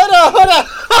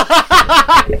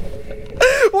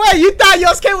 Wait, you thought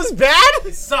Yosuke was bad?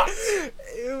 It sucked.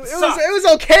 It was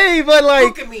okay, but like,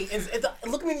 look at me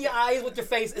in your eyes with your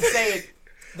face and say it.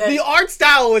 The art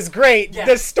style was great. Yeah.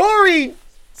 The story,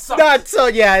 sucked. Not so.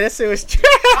 Yeah, this was trash.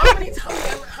 How many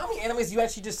animes do you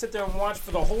actually just sit there and watch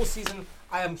for the whole season?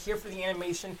 I am here for the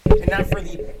animation and not for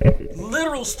the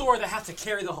literal story that has to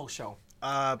carry the whole show.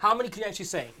 How many can you actually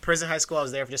say? Prison High School, I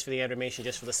was there just for the animation,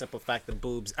 just for the simple fact of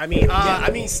boobs. I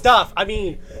mean stuff.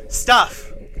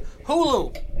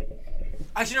 Hulu.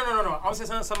 Actually, no. I was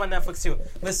saying something on Netflix too.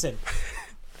 Listen,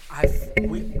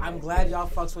 I'm glad y'all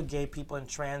fucks with gay people and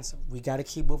trans. We got to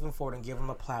keep moving forward and give them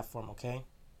a platform, okay?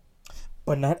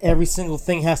 But not every single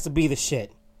thing has to be the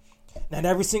shit. Not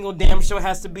every single damn show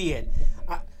has to be it.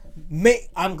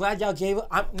 I'm glad y'all gave it.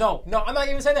 No, I'm not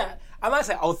even saying that. I'm not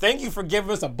saying, thank you for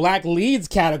giving us a black leads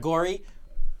category.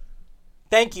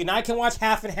 Thank you. Now I can watch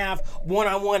half and half,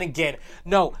 one-on-one again.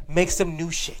 No, make some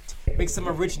new shit. Make some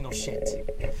original shit.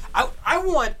 I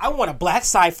want a black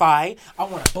sci-fi. I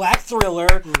want a black thriller.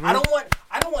 Mm-hmm. I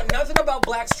don't want nothing about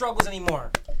black struggles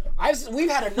anymore. We've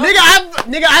had enough.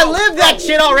 I live that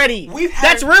shit already.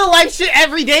 That's real life shit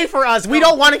every day for us. We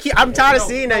don't want to keep. I'm tired of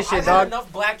seeing that shit, dog. I've had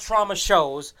enough black trauma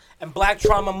shows and black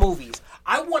trauma movies.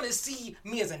 I want to see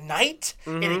me as a knight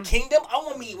in a kingdom. I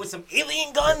want me with some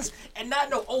alien guns and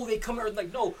not know. They come here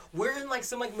like no. We're in like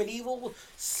some like medieval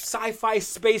sci-fi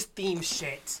space theme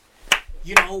shit.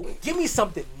 You know, give me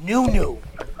something new.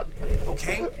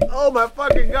 Okay? Oh my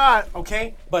fucking god.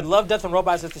 Okay? But Love, Death, and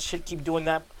Robots is the shit. Keep doing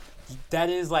that. That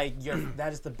is like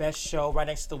that is the best show right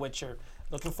next to The Witcher.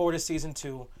 Looking forward to season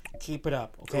 2. Keep it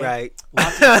up, okay? Right.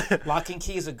 Lock and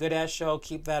Key is a good ass show.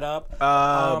 Keep that up.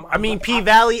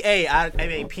 P-Valley.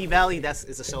 P-Valley.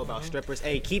 It's a show about strippers.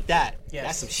 Hey, keep that. Yes.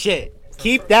 That's some shit.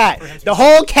 Keep that. The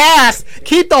whole cast.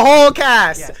 Keep the whole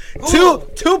cast. Yes.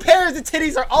 Two pairs of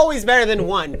titties are always better than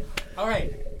one. All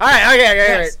right. Okay.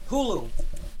 Yes. Hulu.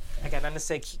 I got nothing to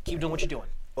say. Keep doing what you're doing.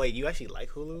 Wait, you actually like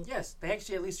Hulu? Yes, they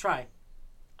actually at least try.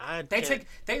 They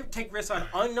take risks on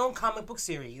unknown comic book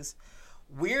series,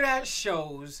 weird ass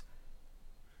shows,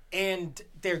 and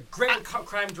they're great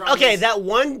crime dramas. Okay, that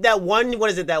one. What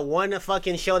is it? That one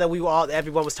fucking show that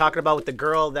everyone was talking about with the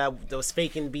girl that was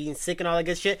faking being sick and all that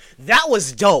good shit. That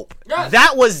was dope. Yes.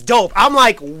 That was dope. I'm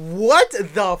like, what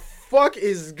the fuck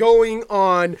is going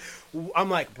on? I'm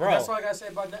like, bro. And that's all I gotta say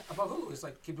about Hulu. It's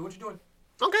like, keep doing what you're doing.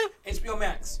 Okay. HBO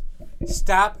Max.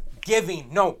 Stop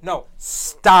giving. No.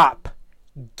 Stop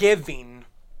giving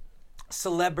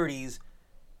celebrities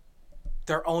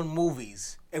their own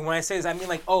movies. And when I say this, I mean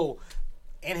like,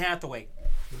 Anne Hathaway,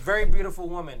 very beautiful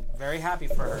woman, very happy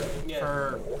for her,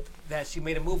 for that she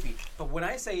made a movie. But when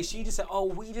I say she just said,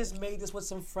 we just made this with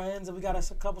some friends and we got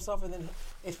a couple stuff and then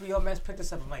HBO Max picked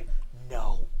us up. I'm like,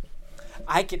 no.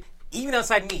 I could, even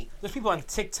outside me, there's people on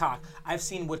TikTok I've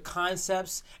seen with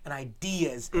concepts and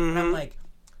ideas, and I'm like,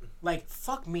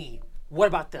 fuck me. What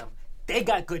about them? They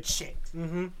got good shit.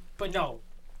 Mm-hmm. But no.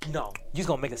 You're just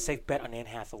going to make a safe bet on Anne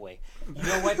Hathaway. You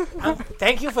know what?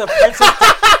 Thank you for the Princess...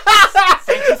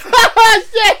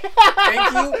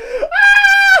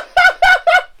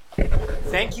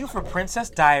 Thank you for Princess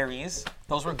Diaries.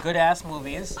 Those were good ass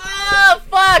movies. Ah,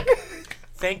 fuck!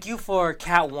 Thank you for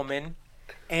Catwoman.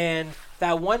 And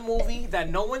that one movie that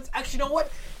no one's... Actually, you know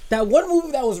what? That one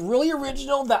movie that was really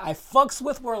original that I fucks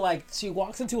with where, like, she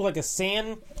walks into, like, a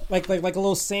sand... Like a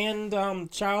little sand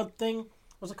child thing.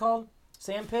 What's it called?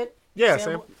 Sand pit? Yeah,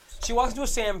 sand. She walks into a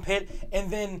sand pit,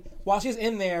 and then while she's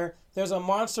in there, there's a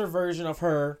monster version of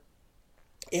her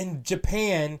in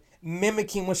Japan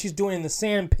mimicking what she's doing in the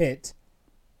sand pit.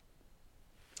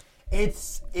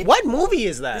 What movie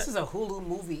is that? This is a Hulu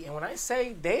movie, and when I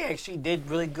say they actually did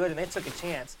really good and they took a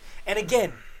chance. And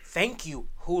again, thank you,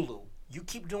 Hulu. You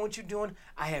keep doing what you're doing.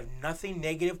 I have nothing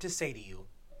negative to say to you.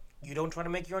 You don't try to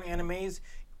make your own animes.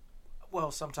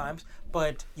 Well, sometimes,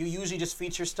 but you usually just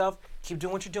feature stuff. Keep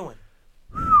doing what you're doing.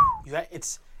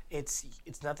 It's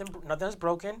nothing's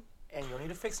broken, and you don't need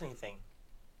to fix anything.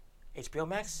 HBO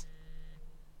Max.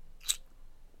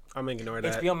 I'm gonna ignore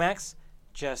that. HBO Max.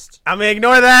 I'm gonna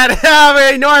ignore that. I'm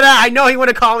gonna ignore that. I know he want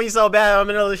to call me so bad. I'm in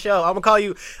the middle of the show. I'm gonna call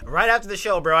you right after the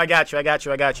show, bro. I got you.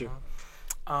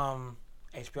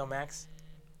 HBO Max.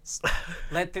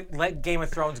 Let Game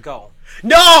of Thrones go.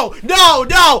 No.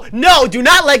 Do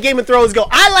not let Game of Thrones go.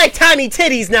 I like tiny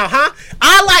titties now, huh?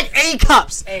 I like A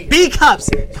cups, B cups,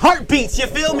 heartbeats. You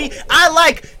feel me? I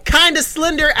like kind of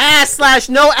slender ass /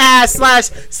 no ass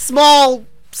 / small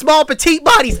petite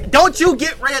bodies. Don't you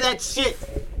get rid of that shit.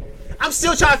 I'm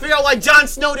still trying to figure out why Jon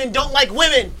Snowden don't like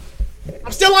women.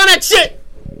 I'm still on that shit.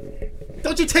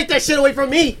 Don't you take that shit away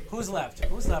from me. Who's left? I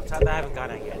haven't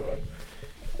got it yet.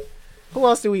 Who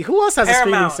else has a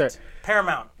streaming service?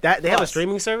 Paramount. They have a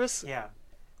streaming service? Yeah.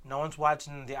 No one's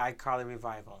watching the iCarly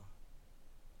revival.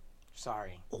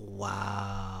 Sorry.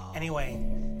 Wow. Anyway,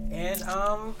 and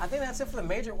I think that's it for the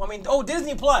major.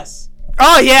 Disney Plus.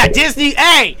 Oh yeah, Disney.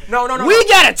 Hey, no. We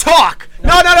gotta talk. No.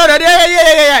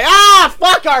 Yeah. Ah,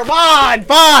 fuck Armand.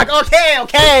 Fuck.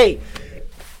 Okay.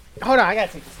 Hold on, I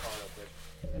gotta take this call real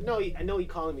quick. I know he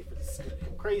calling me for this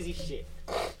crazy shit.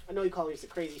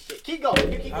 Keep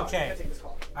going. You keep going. Okay. I gotta take this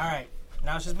call. All right.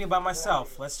 Now it's just me by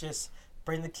myself. Let's just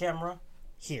bring the camera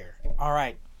here. All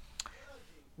right.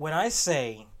 When I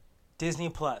say Disney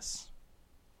Plus,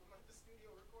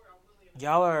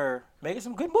 y'all are making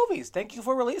some good movies. Thank you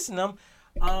for releasing them.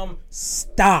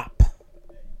 Stop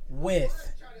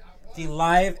with the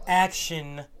live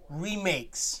action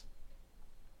remakes.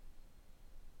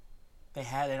 They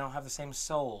don't have the same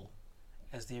soul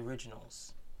as the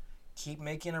originals. Keep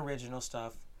making original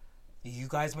stuff. You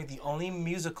guys make the only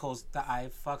musicals that I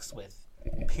fucks with.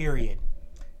 Period.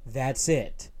 That's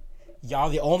it. Y'all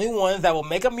the only ones that will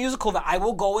make a musical that I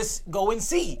will go and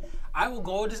see. I will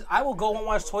go and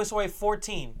watch Toy Story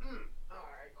 14.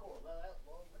 Alright, cool.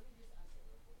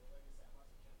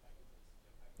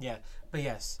 Yeah, but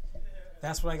yes.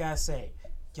 That's what I gotta say.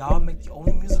 Y'all make the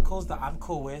only musicals that I'm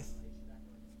cool with.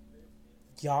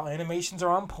 Y'all animations are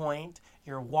on point.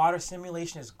 Your water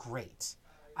simulation is great.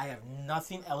 I have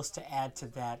nothing else to add to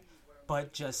that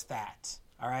but just that.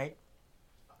 Alright?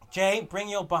 Jay, bring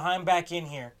your behind back in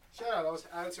here. Shut up. I was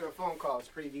answering a phone call. It's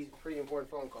a pretty important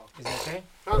phone call. Is it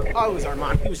okay? Oh, it was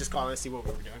Armand. He was just calling to see what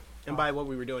we were doing. And by what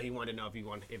we were doing, he wanted to know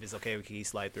if it's okay if he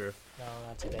slide through. No,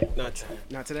 not today.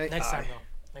 Not today? Next time, though.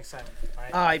 Next time. All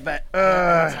right? I bet.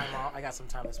 I got some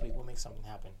time this week. We'll make something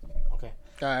happen. Okay?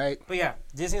 All right. But yeah,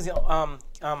 Disney's I'm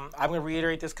going to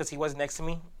reiterate this because he wasn't next to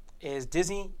me. Is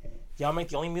Disney, y'all make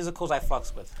the only musicals I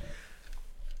fucks with.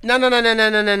 No. And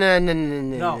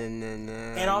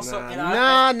also,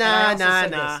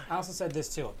 I also said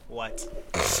this too. What?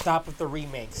 Stop with the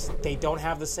remakes. They don't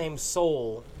have the same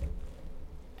soul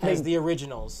as the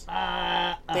originals.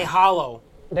 They hollow.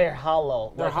 They're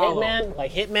hollow. They're hollow.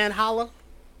 Hitman hollow?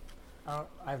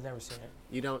 I've never seen it.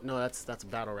 You don't know that's a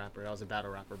battle rapper. That was a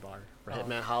battle rapper bar for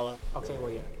Hitman Hollow. Okay,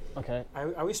 well, yeah. Okay.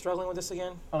 Are we struggling with this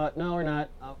again? No, we're not.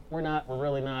 We're not. We're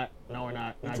really not. No, we're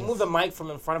not. You can move the mic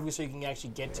from in front of you so you can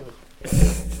actually get to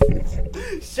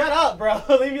it. Shut up, bro.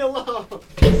 Leave me alone.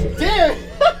 Damn.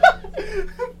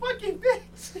 Fucking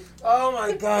bitch. Oh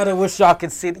my god, I wish y'all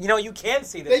could see it. You know, you can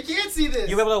see this. They can't see this.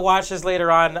 You'll be able to watch this later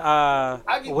on when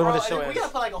the show We ends.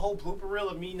 gotta put like a whole blooper reel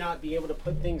of me not being able to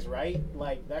put things right.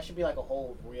 Like, that should be like a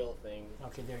whole real thing.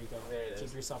 Okay, there you go. There it is.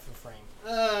 Keep yourself in frame.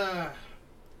 I'm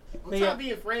trying to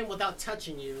be in frame without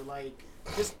touching you. Like,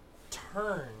 just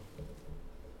turn.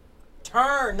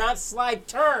 Turn, not slide.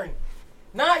 Turn.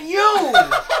 Not you!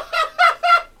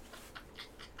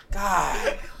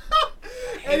 God.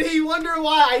 And he wonder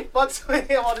why I fucks with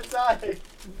him all the time.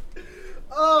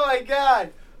 Oh my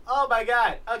god.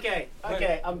 Okay,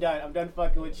 I'm done. I'm done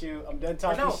fucking with you. I'm done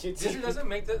talking shit to Disney you. doesn't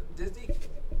make Disney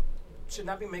should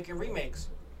not be making remakes.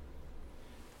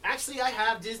 Actually, I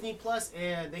have Disney Plus,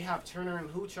 and they have Turner and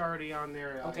Hooch already on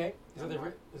there. Okay. Is that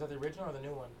the original or the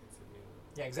new one? It's the new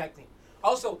one. Yeah, exactly.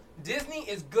 Also, Disney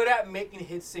is good at making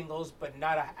hit singles, but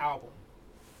not an album.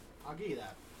 I'll give you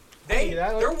that.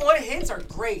 Their one hits are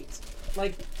great.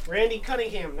 Like Randy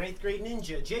Cunningham, Ninth Grade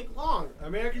Ninja, Jake Long,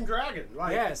 American Dragon.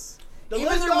 Like, yes. The Even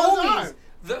list their goes movies.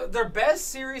 on. Their best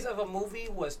series of a movie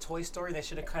was Toy Story. They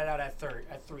should have cut it out at 3.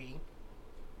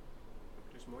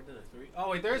 There's more than a 3. Oh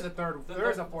wait, there is a third. There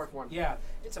is a fourth one. Yeah,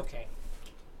 it's okay.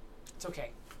 It's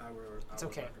okay. I would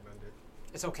okay. recommend it.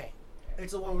 It's okay.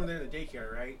 It's the one where they're in the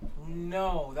daycare, right?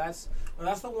 No, that's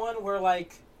the one where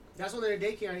like. That's when they're in the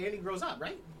daycare and Andy grows up,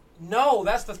 right? No,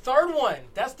 that's the third one.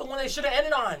 That's the one they should have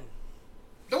ended on.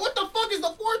 Then what the fuck is the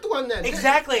fourth one then?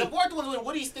 Exactly. The fourth one is when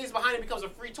Woody stays behind and becomes a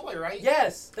free toy, right?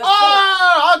 Yes. Okay.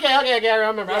 I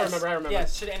remember.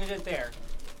 Yes, should have ended it there.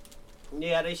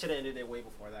 Yeah, they should have ended it way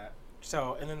before that.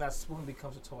 So, and then that's when it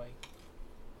becomes a toy.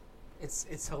 It's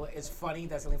funny.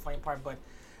 That's the only funny part. But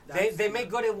they make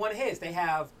good in one hits. They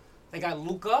got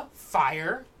Luca,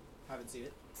 fire. Haven't seen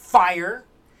it. Fire.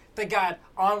 They got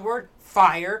Onward,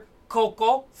 fire.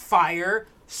 Coco, fire.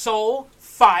 Soul,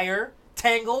 fire.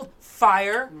 Tangled,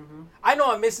 fire. Mm-hmm. I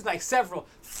know I'm missing like several.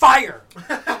 Fire.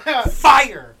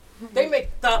 Fire. They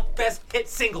make the best hit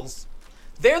singles.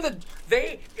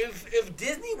 If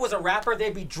Disney was a rapper,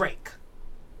 they'd be Drake.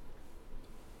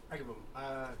 I give them.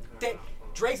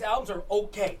 Drake's albums are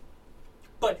okay,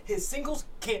 but his singles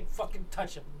can't fucking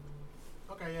touch him.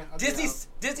 Okay, yeah.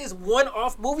 Disney's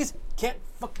one-off movies can't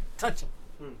fucking touch him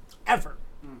ever.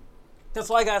 That's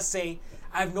all I gotta say.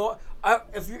 I have no.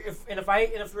 If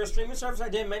you're a streaming service, I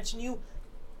didn't mention you.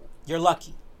 You're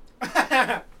lucky.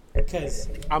 Because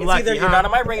either you're not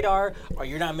on my radar or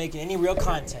you're not making any real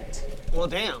content. Well,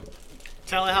 damn.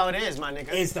 Tell it how it is, my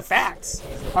nigga. It's the facts.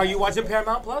 Are you watching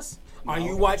Paramount Plus? No. Are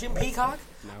you watching Peacock?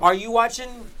 No. Are you watching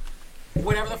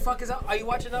whatever the fuck is up? Are you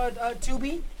watching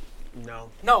Tubi? No.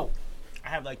 No. I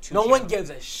have like 2 No channels. one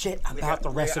gives a shit about the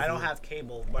rest of I you. don't have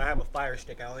cable, but I have a Fire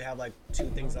Stick. I only have like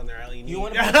 2 things on there I only need. You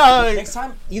want to next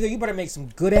time? Either you better make some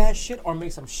good ass shit or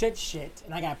make some shit,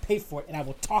 and I gotta pay for it, and I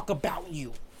will talk about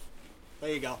you.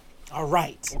 There you go. All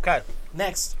right. Okay.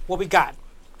 Next, what we got?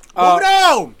 Moving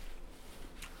on.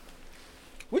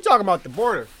 We talking about the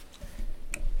border.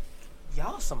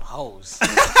 Y'all some hoes.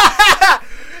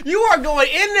 You are going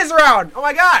in this round. Oh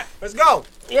my God. Let's go.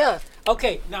 Yeah.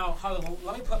 Okay. Now,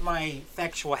 let me put my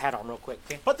factual hat on real quick.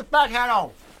 Okay. Put the back hat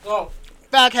on. Go.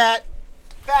 Back hat.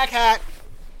 Back hat.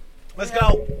 Let's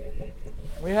go.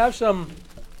 We have some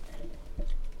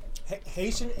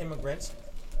Haitian immigrants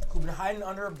who've been hiding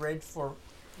under a bridge for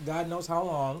God knows how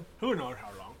long. Who knows how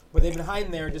long? But they've been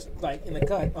hiding there just like in the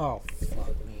cut. Oh,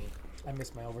 fuck me. I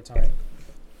missed my overtime.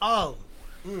 Oh.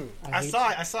 I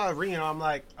saw it ringing. I'm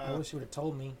like, I wish you would have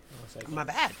told me. My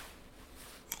bad.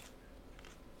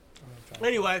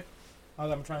 Anyway.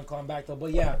 I'm trying to call him back though,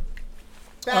 but yeah.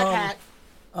 Back hat.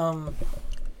 No,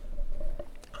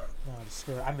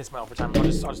 screw it. I missed my overtime. I'll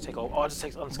just take over. I'll just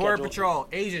take unscheduled. Border Patrol.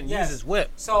 Asian uses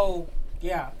whip. So,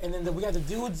 yeah. And then we got the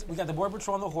dudes. We got the Border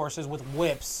Patrol on the horses with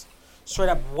whips. Straight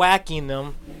up whacking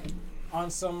them on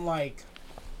some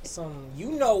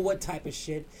you know what type of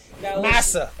shit.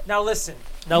 Massa. Now listen.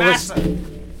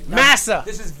 Massa.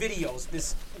 This is videos.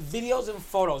 Videos and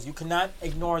photos. You cannot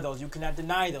ignore those. You cannot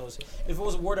deny those. If it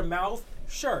was word of mouth,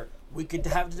 sure. We could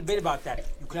have a debate about that.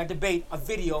 You cannot debate a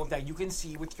video that you can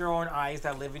see with your own eyes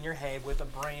that live in your head with a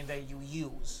brain that you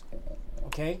use.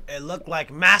 Okay? It looked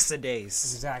like Massa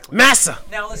days. Exactly. Massa.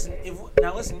 Now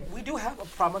listen. We do have a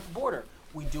problem at the border.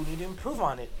 We do need to improve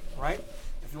on it, right?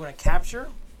 If you want to capture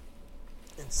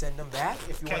and send them back,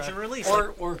 if you catch want and release,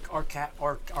 or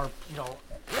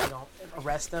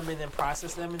arrest them and then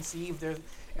process them and see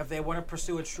if they want to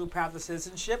pursue a true path of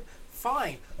citizenship,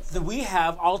 fine. We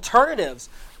have alternatives,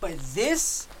 but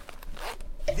this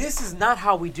is not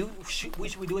how we should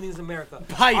be doing things in America.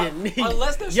 Biden.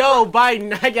 Unless there's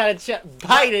Biden, I gotta check.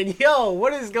 Biden,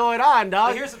 what is going on,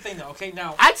 dog? But here's the thing, though. Okay,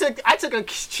 now I took a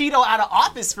Cheeto out of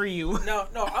office for you. No,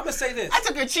 I'm gonna say this. I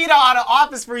took a Cheeto out of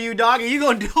office for you, dog, and you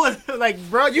gonna do it like,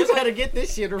 bro? You gotta get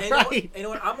this shit right. You know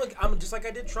what? I'm just like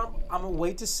I did Trump. I'm gonna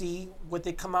wait to see what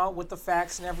they come out with the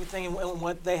facts and everything and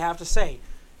what they have to say.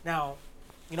 Now,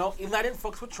 even though I didn't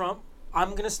fuck with Trump,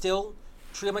 I'm gonna still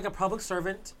treat him like a public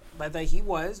servant. Like that he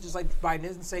was, just like Biden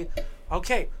is, and say,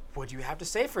 okay, what do you have to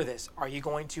say for this? Are you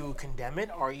going to condemn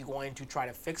it? Are you going to try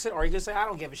to fix it? Or are you going to say, I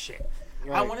don't give a shit?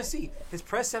 Right. I want to see. His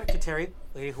press secretary,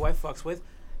 lady who I fucks with,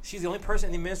 she's the only person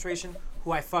in the administration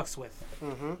who I fucks with.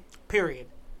 Mm-hmm. Period.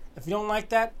 If you don't like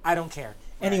that, I don't care.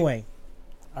 Right. Anyway,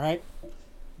 all right?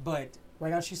 But Right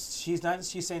now, she's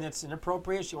saying it's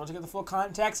inappropriate. She wants to get the full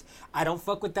context. I don't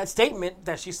fuck with that statement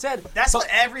that she said. That's what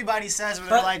everybody says when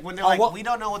they're like, we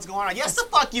don't know what's going on. Yes, the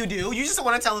fuck you do. You just don't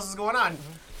want to tell us what's going on.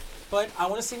 But I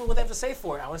want to see what they have to say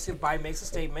for it. I want to see if Biden makes a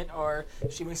statement or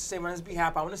she makes a statement on his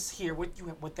behalf. I want to hear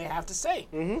what they have to say.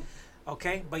 Mm-hmm.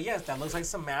 Okay? But yes, that looks like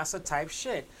some massa type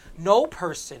shit. No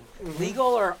person, legal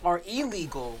or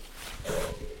illegal,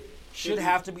 should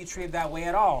have to be treated that way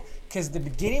at all. Because the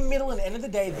beginning, middle, and end of the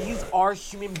day, these are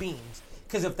human beings.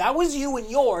 Because if that was you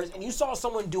and yours, and you saw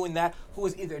someone doing that who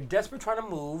was either desperate trying to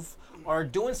move or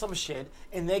doing some shit,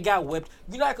 and they got whipped,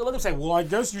 you're not gonna look and say, "Well, I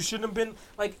guess you shouldn't have been."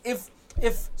 Like if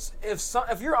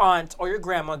your aunt or your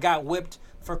grandma got whipped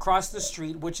for crossing the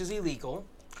street, which is illegal,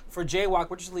 for jaywalk,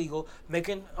 which is legal,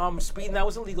 making speeding that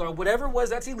was illegal, or whatever it was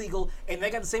that's illegal, and they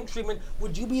got the same treatment,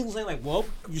 would you be saying like, well,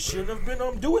 you shouldn't have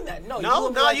been doing that? No,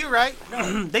 you're right.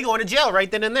 No. They going to jail right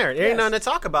then and there. There ain't nothing to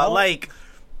talk about. Oh. Like,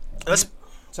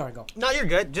 sorry, go. No, you're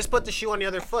good. Just put the shoe on the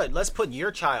other foot. Let's put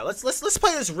your child. Let's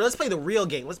play this. Let's play the real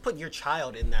game. Let's put your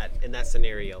child in that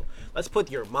scenario. Let's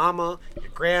put your mama,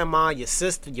 your grandma, your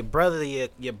sister, your brother,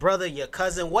 your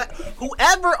cousin,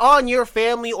 whoever on your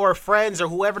family or friends or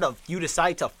whoever you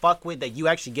decide to fuck with that you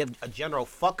actually give a general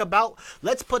fuck about.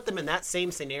 Let's put them in that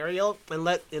same scenario and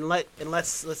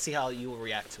let's see how you will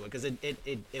react to it, because it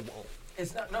won't.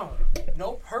 It's not no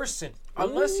person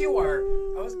unless you are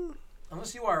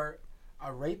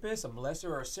a rapist, a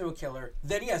molester, or a serial killer,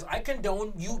 then yes, I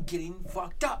condone you getting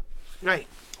fucked up. Right.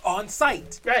 On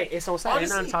site. Right. It's on site.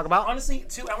 There's nothing to talk about. Honestly,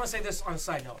 too, I want to say this on a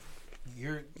side note.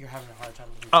 You're having a hard time.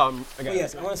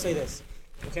 Yes, I want to say this.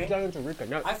 Okay.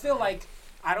 I feel like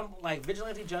I don't like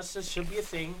vigilante justice should be a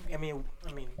thing. I mean,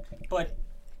 but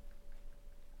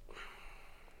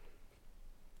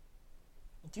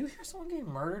do you hear someone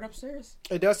getting murdered upstairs?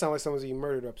 It does sound like someone's getting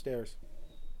murdered upstairs.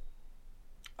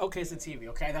 Okay, it's a TV.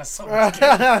 Okay, that's so much.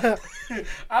 I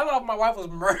thought my wife was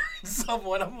murdering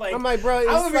someone. I'm like, bro. It's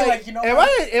I would be like, you know,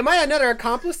 am I another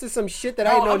accomplice to some shit that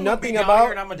I know nothing about? Here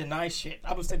and I'm gonna deny shit.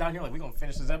 I'm gonna stay down here like, we're gonna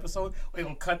finish this episode. We're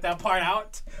gonna cut that part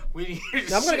out. I'm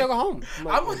gonna go home.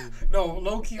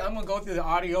 Low key. I'm gonna go through the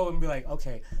audio and be like,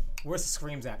 okay, where's the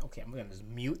screams at? Okay, I'm gonna just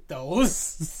mute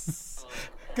those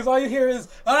because all you hear is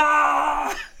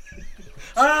ah.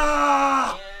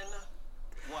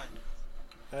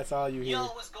 That's all you hear. Yo,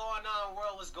 what's going on?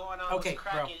 World, what's going on? Okay, what's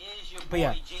cracking? bro. Is your boy, but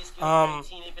yeah,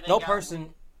 JaySkillz L.T.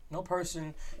 no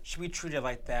person should be treated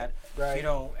like that. Right. You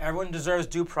know, everyone deserves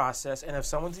due process, and if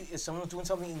someone's doing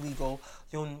something illegal,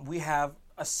 then we have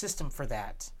a system for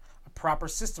that, a proper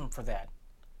system for that.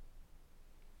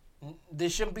 There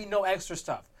shouldn't be no extra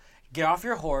stuff. Get off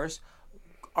your horse,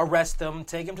 arrest them,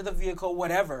 take them to the vehicle,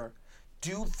 whatever.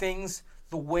 Do things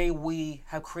the way we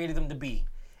have created them to be.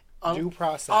 Due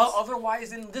process.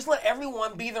 Otherwise, then just let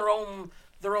everyone be their own.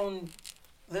 Then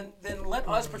let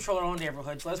us patrol our own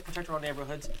neighborhoods. Let's protect our own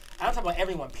neighborhoods. I'm talking about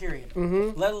everyone. Period.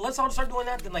 Mm-hmm. Let's all start doing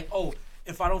that. Then like, oh,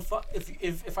 if I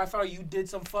found out you did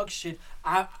some fuck shit,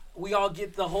 we all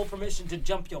get the whole permission to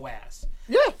jump your ass.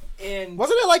 Yeah. And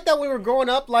wasn't it like that when we were growing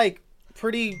up? Like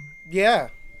pretty. Yeah.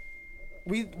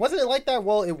 Wasn't it like that?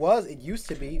 Well, it was. It used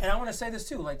to be. And I want to say this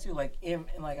too, like I know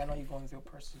you're going through a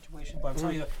personal situation, but I'm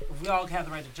telling you, if we all have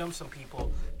the right to jump some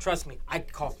people, trust me, I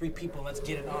could call 3 people. Let's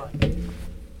get it on.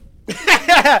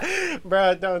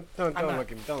 Bro, don't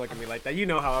look at me like that. You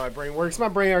know how my brain works. My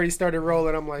brain already started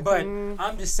rolling. I'm like, but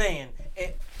I'm just saying,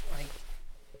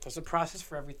 there's a process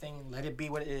for everything. Let it be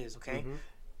what it is. Okay. Mm-hmm.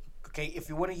 Okay. If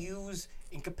you want to use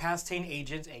incapacitating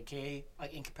agents, aka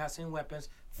like incapacitating weapons,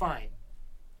 fine.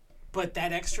 But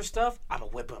that extra stuff, I'ma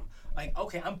whip him. Like,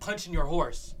 okay, I'm punching your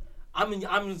horse. I'm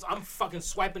fucking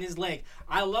swiping his leg.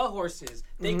 I love horses.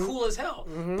 They cool as hell.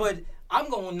 Mm-hmm. But I'm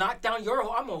gonna knock down your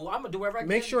horse. I'm gonna do whatever I can.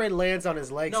 Make sure it lands on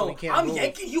his leg so he can't move. I'm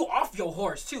yanking you off your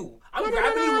horse too. I'm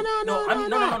grabbing you. No.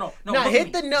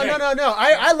 No.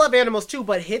 I love animals too,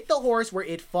 but hit the horse where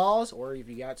it falls, or if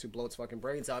you got to, blow its fucking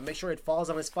brains out. Make sure it falls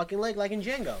on his fucking leg like in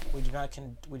Django. We do not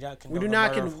condone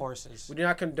murder of horses. We do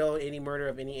not condone any murder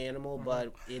of any animal,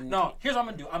 but here's what I'm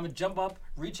gonna do. I'm gonna jump up,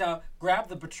 reach out, grab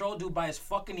the patrol dude by his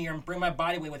fucking ear, and bring my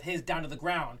body weight with his down to the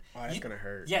ground. Oh, that's gonna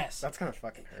hurt. Yes, that's gonna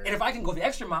fucking hurt. And if I can go the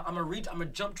extra mile, I'm gonna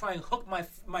jump, try and hook my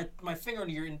finger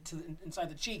inside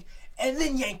the cheek, and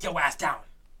then yank your ass down.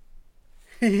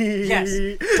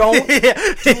 Yes, don't do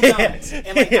not.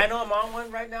 And like, I know I'm on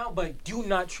one right now, but do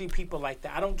not treat people like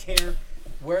that. I don't care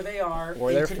where they are,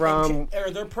 or they're from, or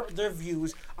their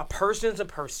views. A person is a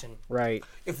person. Right.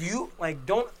 If you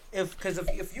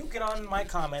if you get on my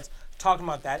comments talking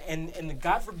about that, and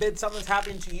God forbid something's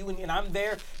happening to you, and I'm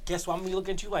there, guess what? I'm gonna be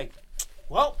looking at you like,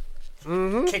 well,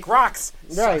 Kick rocks.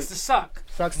 Right. Sucks to suck.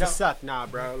 Sucks No. to suck. Nah,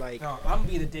 bro. Like, No, I'm gonna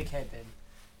be the dickhead then.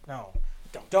 No.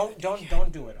 Don't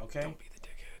do it, okay? don't be the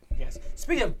dickhead. Yes.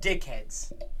 Speaking of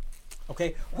dickheads,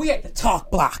 okay, we at the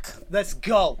talk block. Let's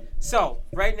go. So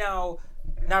right now,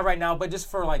 not right now, but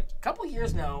just for like a couple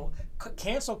years now,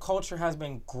 cancel culture has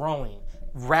been growing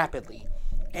rapidly,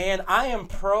 and I am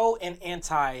pro and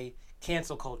anti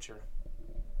cancel culture.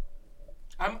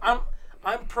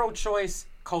 I'm pro-choice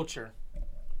culture.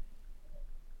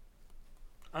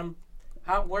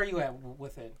 Where are you at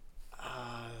with it?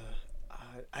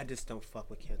 I just don't fuck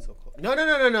with cancel culture.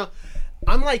 No.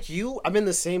 I'm like you. I'm in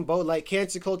the same boat. Like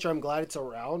cancel culture, I'm glad it's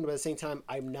around, but at the same time,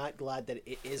 I'm not glad that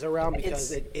it is around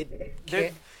because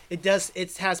it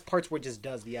has parts where it just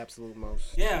does the absolute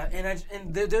most. Yeah,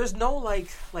 there's no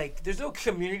there's no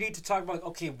community to talk about.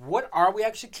 Okay, what are we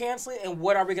actually canceling and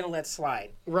what are we gonna let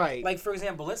slide? Right. Like for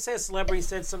example, let's say a celebrity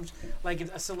said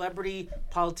a celebrity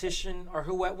politician or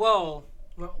who. Well,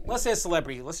 let's say a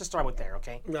celebrity. Let's just start with there.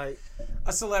 Okay. Right.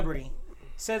 A celebrity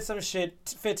said some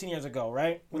shit 15 years ago,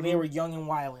 right? When they were young and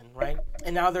wilding, right?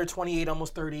 And now they're 28,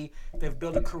 almost 30. They've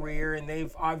built a career and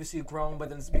they've obviously grown, but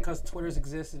then it's because Twitter's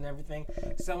exists and everything.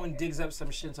 Someone digs up some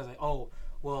shit and says like, oh,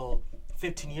 well,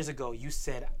 15 years ago you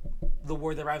said the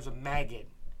word that rhymes with maggot.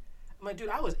 I'm like, dude,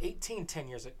 I was 18 10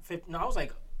 years ago. I was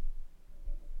like,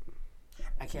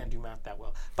 I can't do math that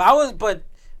well.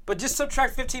 But just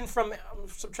subtract 15 from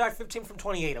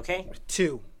 28, okay?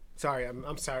 2. Sorry,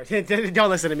 I'm sorry. Don't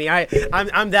listen to me.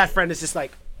 I'm that friend that's just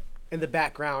like in the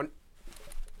background,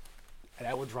 and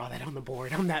I will draw that on the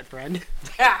board. I'm that friend.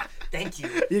 Thank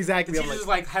you. Exactly. The teacher just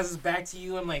like has his back to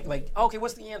you. I'm like, okay,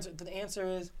 what's the answer? The answer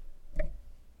is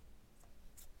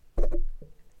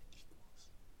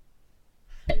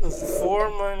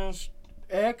 4 minus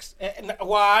x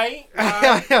y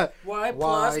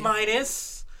plus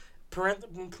minus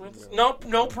parentheses.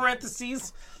 No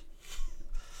parentheses.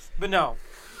 But no.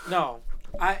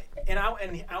 I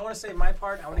want to say my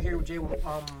part. I want to hear Jay,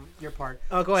 your part.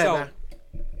 Oh, go ahead, man.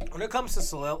 When it comes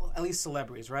to at least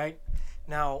celebrities, right?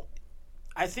 Now,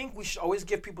 I think we should always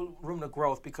give people room to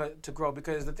grow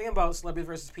because the thing about celebrities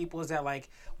versus people is that like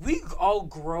we all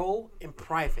grow in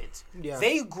private. Yeah.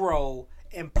 They grow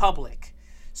in public.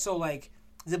 So like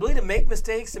the ability to make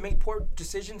mistakes, to make poor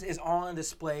decisions is all on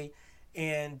display,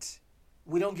 and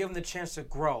we don't give them the chance to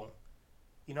grow.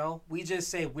 You know, we just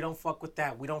say we don't fuck with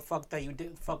that. We don't fuck that. You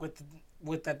didn't fuck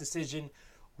with that decision.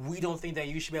 We don't think that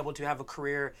you should be able to have a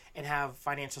career and have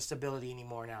financial stability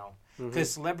anymore now. Because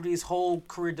celebrities' whole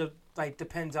career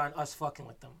depends on us fucking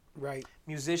with them. Right.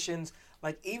 Musicians,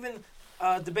 like even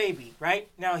the baby, right?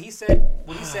 Now he said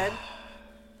what he said,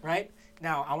 right?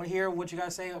 Now I want to hear what you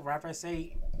guys say. After I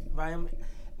say by him.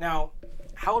 Now,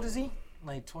 how old is he?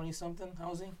 Like 20 something? How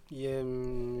old is he? Yeah,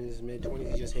 his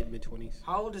mid-20s. He just hit mid-20s.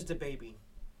 How old is the baby?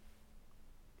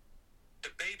 The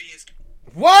baby is.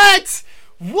 What?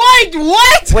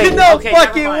 What? Wait, no okay,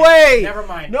 fucking never mind. way. Never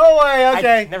mind. No way.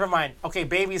 Okay. Never mind. Okay,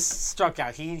 baby's struck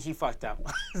out. He fucked up.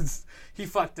 He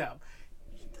fucked up.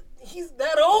 He's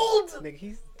that old. Nigga,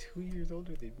 he's 2 years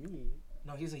older than me.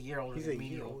 No, he's a year older He's than a me.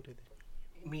 year older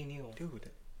than Me and you. dude.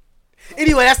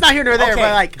 Anyway, that's not here nor there, Okay,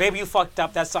 but like, baby, you fucked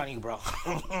up. That's on you, bro.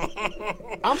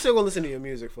 I'm still gonna listen to your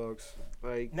music, folks.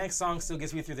 Like, Next song still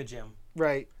gets me through the gym.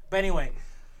 right. But anyway,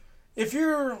 if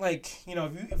you're like, you know,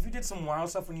 if you did some wild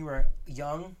stuff when you were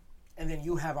young, and then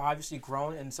you have obviously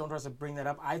grown, and someone tries to bring that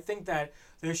up, I think that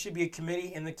there should be a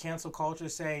committee in the cancel culture to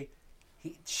say,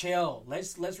 chill.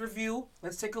 Let's review.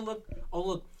 Let's take a look. Oh,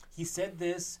 look, he said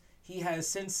this. He has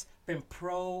since been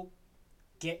pro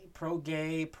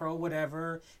gay, pro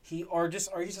whatever. He's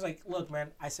just like, look,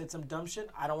 man, I said some dumb shit.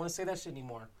 I don't want to say that shit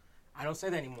anymore. I don't say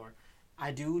that anymore.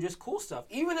 I do just cool stuff.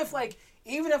 Even if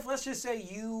let's just say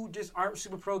you just aren't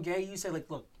super pro gay, you say like,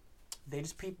 look, they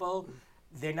just people.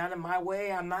 They're not in my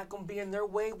way. I'm not gonna be in their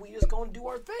way. We just gonna do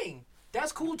our thing.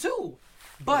 That's cool too.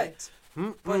 But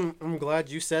I'm glad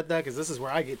you said that because this is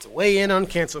where I get to weigh in on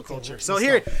cancel culture. So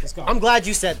let's go. I'm glad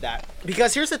you said that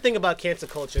because here's the thing about cancel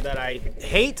culture that I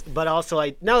hate, but also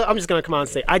I'm just gonna come out and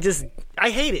say I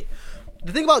hate it.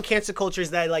 The thing about cancel culture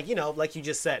is that, like, you know, like you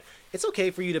just said, it's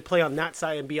okay for you to play on that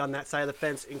side and be on that side of the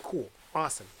fence and cool,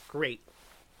 awesome, great.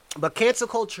 But cancel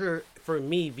culture for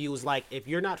me views like if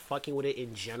you're not fucking with it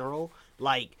in general,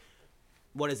 like,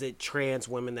 what is it? Trans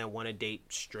women that want to date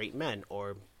straight men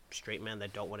or straight men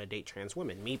that don't want to date trans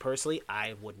women. Me personally,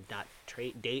 I would not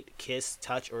date, kiss,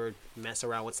 touch, or mess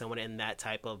around with someone in that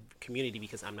type of community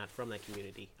because I'm not from that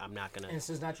community. I'm not gonna. And this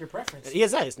is not your preference.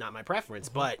 Yes, that is not my preference.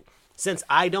 But since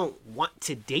I don't want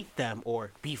to date them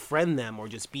or befriend them or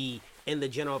just be in the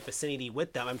general vicinity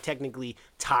with them, I'm technically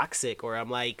toxic, or I'm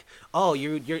like, oh, you're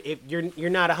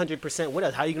not 100% with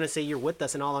us. How are you gonna say you're with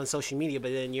us and all on social media,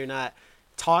 but then you're not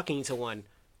talking to one?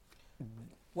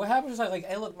 What happens is like,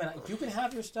 hey, look, man, you can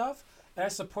have your stuff, and I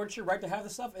support your right to have the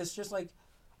stuff. It's just like,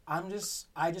 I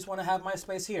just want to have my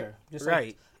space here, just like,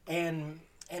 right.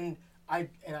 And I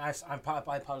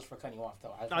apologize for cutting you off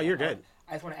though. You're good.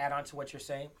 I just want to add on to what you're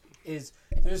saying. Is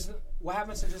what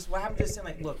happens to saying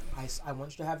like, look, I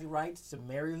want you to have your rights to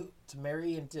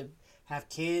marry and to have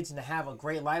kids and to have a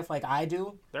great life like I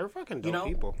do. They're fucking dope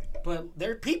people. But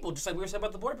they're people, just like we were saying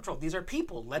about the Border Patrol. These are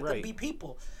people. Let them be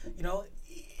people. You know,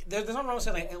 there's nothing wrong with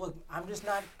saying like, hey, look,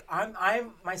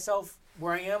 I'm myself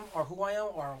where I am or who I am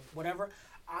or whatever.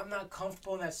 I'm not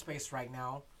comfortable in that space right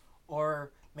now,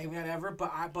 or maybe not ever.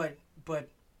 But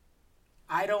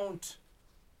I don't.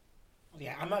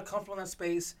 Yeah, I'm not comfortable in that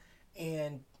space,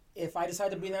 and if I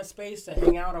decide to be in that space to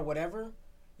hang out or whatever,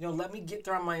 you know, let me get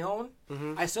there on my own.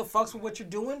 Mm-hmm. I still fucks with what you're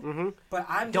doing, but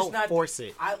I'm just not. Don't force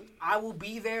it. I will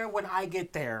be there when I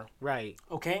get there. Right.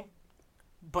 Okay.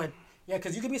 But yeah,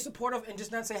 because you can be supportive and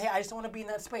just not say, hey, I just don't want to be in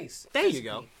that space. There you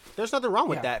go. There's nothing wrong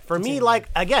with that. For me, like,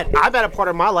 again, I'm at a part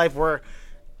of my life where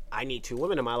I need 2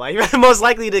 women in my life, most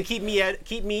likely to keep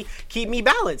me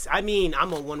balanced. I mean,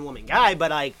 I'm a 1-woman guy,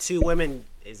 but like 2 women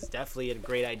is definitely a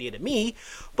great idea to me.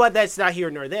 But that's not here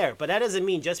nor there. But that doesn't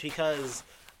mean just because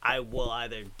I will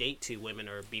either date 2 women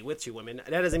or be with 2 women,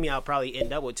 that doesn't mean I'll probably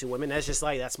end up with 2 women. That's just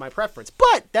like, that's my preference.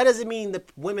 But that doesn't mean the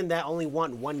women that only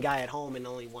want one guy at home and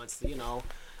only wants, you know,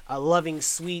 a loving,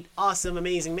 sweet, awesome,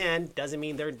 amazing man, doesn't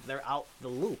mean they're out the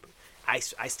loop. I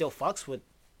still fucks with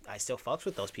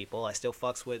those people. I still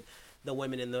fucks with the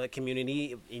women in the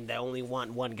community that only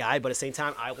want one guy, but at the same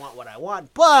time, I want what I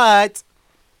want. But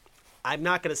I'm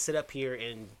not gonna sit up here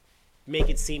and make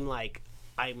it seem like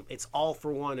it's all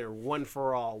for one or one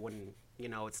for all when, you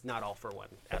know, it's not all for one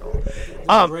at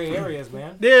all. Gray areas,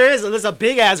 man. There's a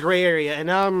big ass gray area,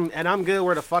 and I'm good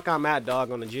where the fuck I'm at,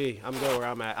 dog. On the G, I'm good where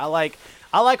I'm at. I like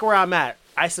where I'm at.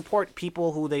 I support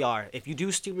people who they are. If you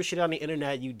do stupid shit on the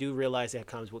internet, you do realize that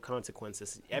comes with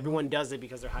consequences. Everyone does it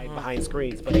because they're hiding behind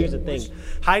screens. But here's the thing: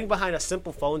 hiding behind a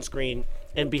simple phone screen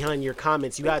and behind your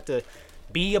comments, you have to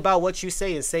be about what you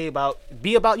say and you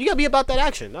gotta be about that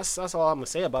action. That's all I'm gonna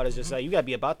say about it. Is just like, you gotta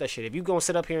be about that shit. If you gonna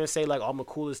sit up here and say like, oh, I'm the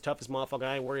coolest, toughest motherfucker,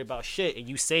 I ain't worried about shit, and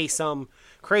you say some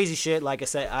crazy shit, like I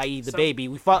said, i.e. the baby, I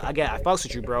fucks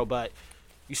with you, bro, but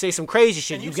you say some crazy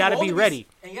shit, you gotta be ready.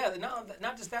 And yeah,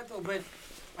 not just that though, but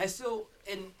I still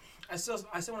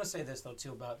want to say this though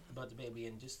too about the baby,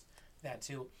 and just that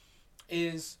too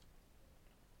is,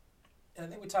 and I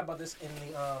think we talked about this in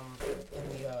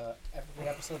the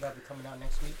episode that'll be coming out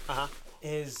next week.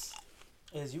 Is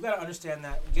you gotta understand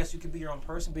that, yes, you can be your own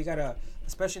person, but you gotta,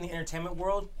 especially in the entertainment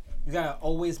world, you gotta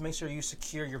always make sure you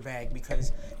secure your bag,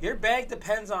 because your bag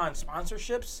depends on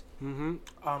sponsorships,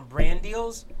 brand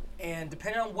deals, and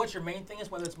depending on what your main thing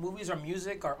is, whether it's movies or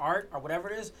music or art or whatever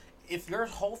it is, if your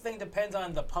whole thing depends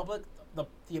on the public's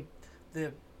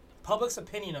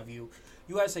opinion of you,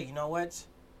 you gotta say, you know what?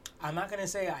 I'm not gonna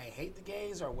say I hate the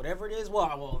gays or whatever it is. Well,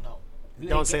 I will know.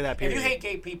 Don't say that. Period. If you hate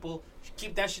gay people,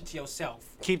 keep that shit to yourself.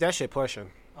 Keep that shit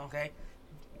pushing. Okay,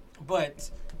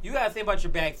 but you gotta think about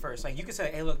your bag first. Like, you can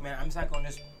say, hey, look, man, I'm just not gonna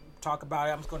just talk about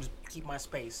it. I'm just gonna just keep my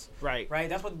space. Right.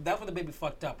 That's what the baby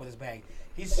fucked up with his bag.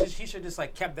 He should just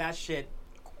like kept that shit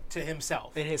to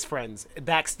himself and his friends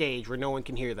backstage where no one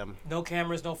can hear them. No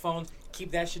cameras, no phones.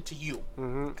 Keep that shit to you.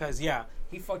 Because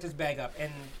he fucked his bag up,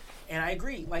 and I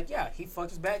agree. Like, yeah, he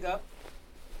fucked his bag up.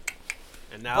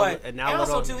 And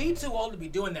also too, he too old to be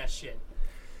doing that shit.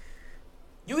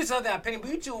 You can tell that opinion,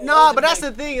 but you too old. No, but that's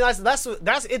the thing.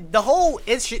 That's it. The whole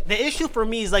issue. The issue for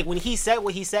me is like when he said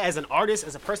what he said as an artist,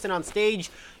 as a person on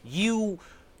stage, you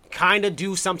kind of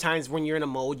do sometimes when you're in a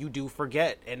mode, you do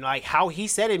forget. And like how he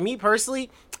said it, me personally,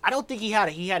 I don't think he had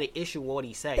an issue with what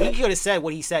he said. He could have said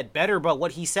what he said better, but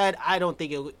what he said, I don't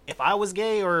think if I was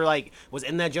gay or like was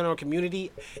in that general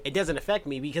community, it doesn't affect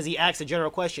me, because he asked a general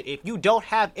question. If you don't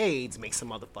have AIDS, make some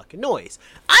motherfucking noise.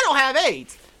 I don't have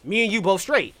AIDS. Me and you both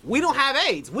straight. We don't have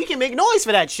AIDS. We can make noise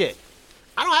for that shit.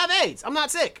 I don't have AIDS. I'm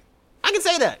not sick. I can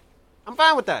say that. I'm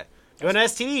fine with that. You have an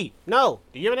STD? No.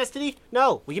 Do you have an STD?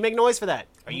 No. We can make noise for that.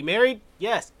 Are you married?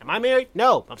 Yes. Am I married?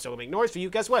 No. I'm still gonna make noise for you.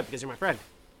 Guess what? Because you're my friend.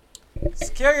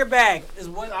 Secure your bag is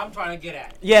what I'm trying to get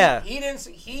at. Yeah.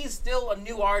 He's still a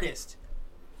new artist.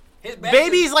 His bag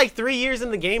Baby's like 3 years in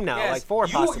the game now, like 4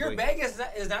 possibly. Your bag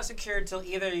is not secured till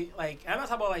either, like, I'm not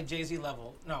talking about like Jay-Z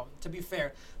level. No, to be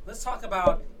fair, let's talk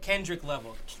about Kendrick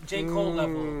level, J. Cole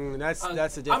level.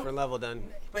 That's a different level then.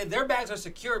 But their bags are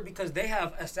secured because they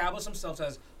have established themselves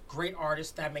as great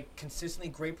artists that make consistently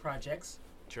great projects.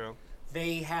 True.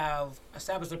 They have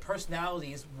established their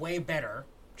personalities way better.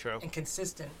 True. And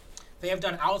consistent. They have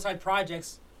done outside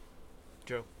projects.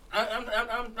 True. I'm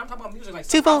talking about music like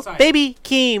Tufo, outside. baby,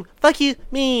 Keem, fuck you,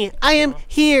 me, I am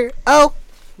here. Oh,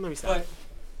 let me stop. But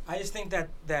I just think that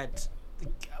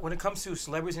when it comes to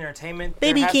celebrities and entertainment,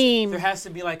 Baby Keem. there has to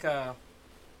be like a.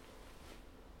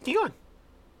 Keep going.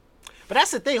 But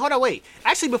that's the thing. Hold on, wait.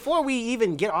 Actually, before we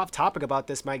even get off topic about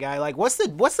this, my guy, like, what's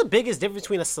the biggest difference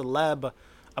between a celeb,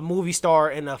 a movie star,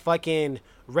 and a fucking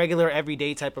regular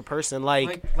everyday type of person?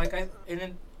 Like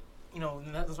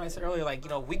that's what I said earlier. Like,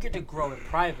 we get to grow in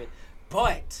private,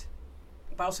 but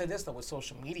I'll say this though: with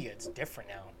social media, it's different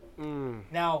now.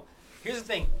 Now, here's the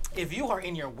thing: if you are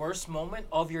in your worst moment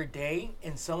of your day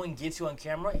and someone gets you on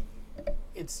camera,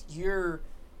 you're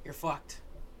fucked.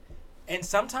 And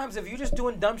sometimes if you're just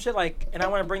doing dumb shit, like, and I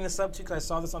want to bring this up too because I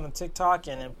saw this on the TikTok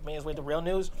and it made its way to real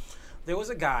news. There was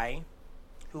a guy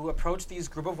who approached these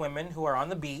group of women who are on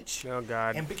the beach Oh,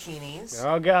 God. in bikinis.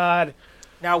 Oh, God.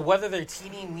 Now, whether they're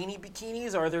teeny weeny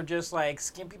bikinis or they're just like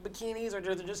skimpy bikinis or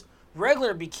they're just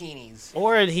regular bikinis.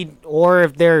 Or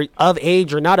if they're of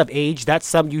age or not of age, that's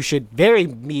something you should very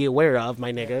be aware of,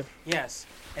 my nigga. Yes.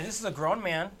 And this is a grown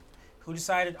man who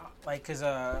decided, like, because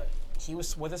he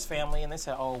was with his family and they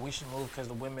said, oh, we should move because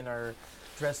the women are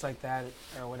dressed like that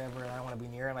or whatever and I don't want to be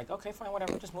near. And like, okay, fine,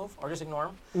 whatever, just move or just ignore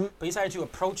them. Mm-hmm. But he decided to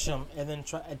approach them and then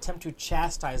attempt to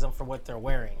chastise them for what they're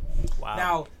wearing. Wow.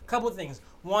 Now, a couple of things.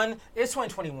 One, it's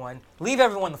 2021. Leave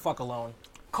everyone the fuck alone.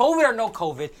 COVID or no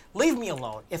COVID, leave me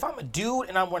alone. If I'm a dude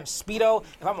and I'm wearing a Speedo,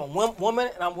 if I'm a woman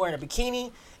and I'm wearing a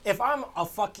bikini, if I'm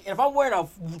wearing a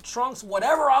trunks,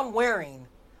 whatever I'm wearing,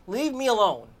 leave me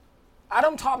alone. I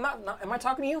don't talk. Am I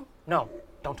talking to you? No,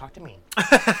 don't talk to me.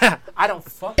 I don't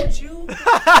fuck with you.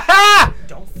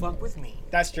 Don't fuck with me.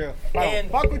 That's true. I don't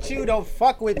fuck with you. Don't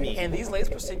fuck with me. And these ladies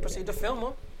proceed to film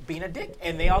him being a dick,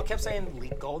 and they all kept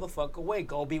saying, "Go the fuck away.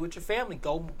 Go be with your family.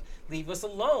 Go leave us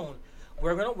alone.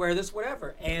 We're gonna wear this,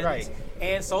 whatever."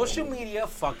 And social media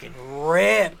fucking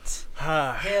ripped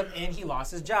him, and he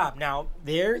lost his job. Now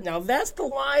that's the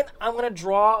line I'm gonna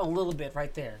draw a little bit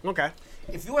right there. Okay.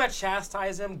 If you want to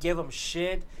chastise him, give him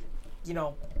shit,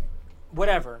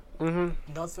 whatever.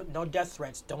 Mm-hmm. No death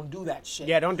threats. Don't do that shit.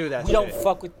 Yeah, don't do that. We don't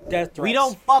fuck with death threats. We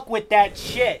don't fuck with that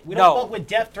shit. We don't fuck with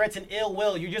death threats and ill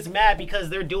will. You're just mad because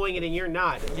they're doing it and you're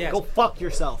not. Yes. Go fuck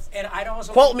yourself. And I don't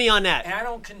quote me on that. And I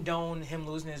don't condone him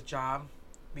losing his job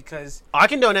because I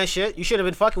condone that shit. You should have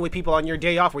been fucking with people on your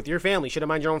day off with your family. Should have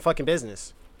mind your own fucking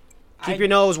business. Keep your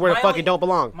nose where the fucking don't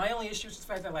belong. My only issue is the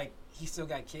fact that like he still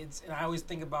got kids, and I always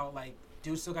think about like.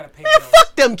 Dude still gotta pay Man, bills.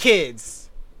 fuck them kids.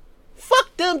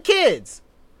 Fuck them kids.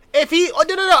 If he, no,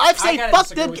 I say fuck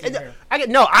them.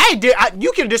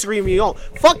 You can disagree with me on.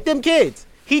 Fuck them kids.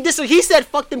 He said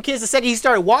fuck them kids the second he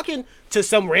started walking to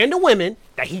some random women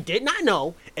that he did not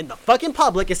know in the fucking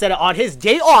public instead of on his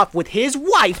day off with his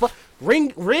wife.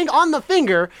 Ring on the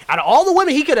finger. Out of all the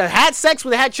women he could have had sex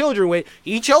with, had children with,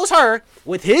 he chose her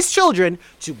with his children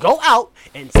to go out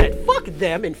and said, fuck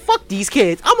them and fuck these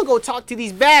kids. I'm gonna go talk to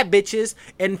these bad bitches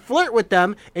and flirt with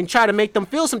them and try to make them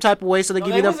feel some type of way so they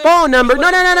give me their phone number.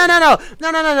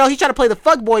 No. He tried to play the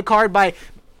fuckboy card by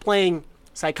playing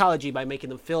psychology by making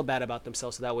them feel bad about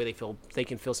themselves so that way they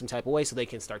can feel some type of way so they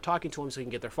can start talking to him so he can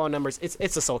get their phone numbers.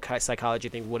 It's a psychology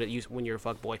thing when you're a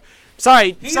fuckboy.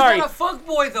 He's not a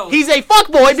fuckboy though. He's a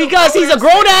fuckboy because he's a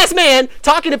grown ass man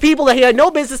talking to people that he had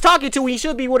no business talking to when he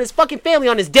should be with his fucking family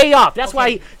on his day off. That's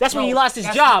when he lost his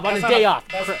job on his day off.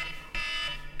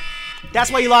 That's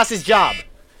why he lost his job.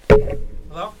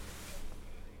 Hello?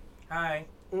 Hi.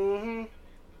 Mm-hmm.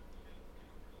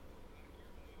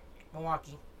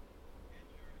 Milwaukee.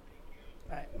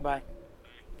 All right, bye.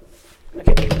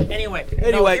 Okay. Anyway,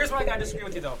 here's why I gotta disagree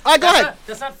with you though. Go ahead.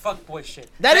 That's not fuckboy shit.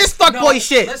 That is fuckboy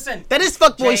shit. Listen. That is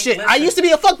fuckboy shit. Listen. I used to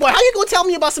be a fuckboy. How you gonna tell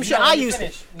me about some shit I used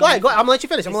to? Go ahead. I'm gonna let you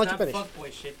finish. It's not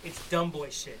fuckboy shit. It's dumb boy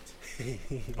shit.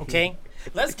 Okay?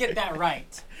 Let's get that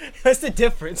right. That's the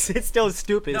difference. It's still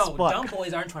stupid as fuck. No, dumb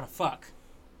boys aren't trying to fuck.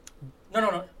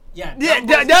 No. Yeah. No.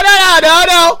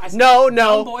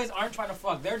 Dumb boys aren't trying to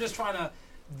fuck. They're just trying to.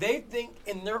 They think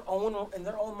in their own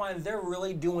mind they're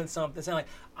really doing something. Saying like,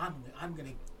 I'm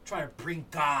gonna try to bring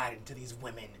God into these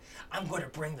women. I'm going to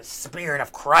bring the Spirit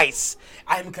of Christ.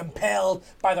 I'm compelled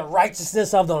by the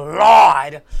righteousness of the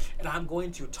Lord, and I'm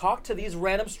going to talk to these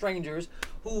random strangers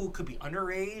who could be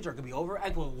underage or could be over.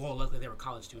 Well, luckily they were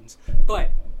college students,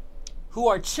 but who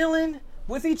are chilling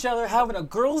with each other, having a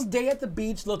girls' day at the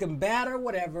beach, looking bad or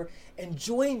whatever,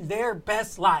 enjoying their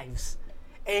best lives.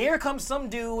 And here comes some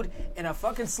dude in a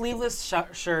fucking sleeveless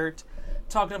shirt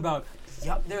talking about,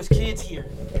 yup, there's kids here.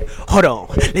 Hold on,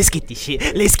 let's get this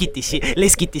shit. Let's get this shit.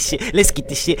 Let's get this shit. Let's get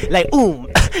this shit. Like,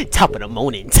 top of the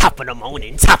morning, top of the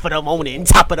morning, top of the morning,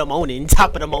 top of the morning,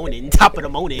 top of the morning, top of the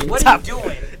morning. What are you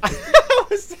doing?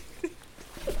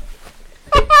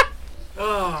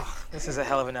 Oh, this is a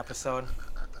hell of an episode.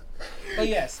 But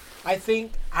yes, I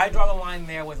think I draw the line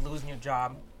there with losing your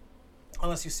job.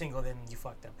 Unless you're single, then you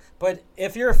fucked up. But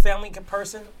if you're a family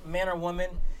person, man or woman,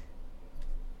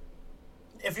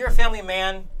 if you're a family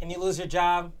man and you lose your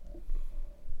job,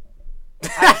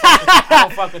 I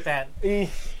don't fuck with that.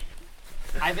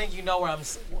 I think you know where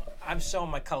I'm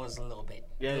showing my colors a little bit.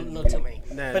 Yeah, a little too many.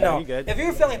 Nah, but no, you good. if you're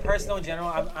a family person though, in general,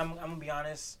 I'm gonna be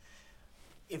honest.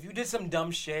 If you did some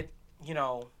dumb shit, you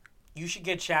know, you should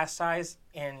get chastised,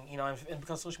 and you know, and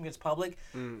because social media is public,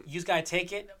 you just gotta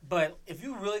take it. But if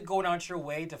you really go out your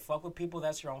way to fuck with people,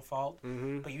 that's your own fault.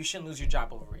 But you shouldn't lose your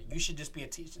job over it. You should just be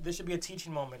This should be a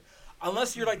teaching moment.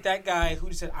 Unless you're like that guy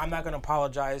who said, "I'm not gonna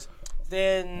apologize,"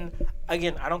 then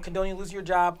again, I don't condone you losing your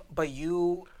job, but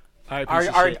you are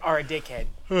a dickhead.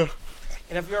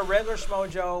 And if you're a regular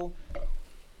schmojo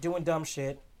doing dumb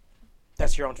shit,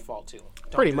 that's your own fault too.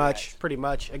 Pretty much.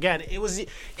 Again, it was.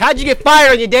 How'd you get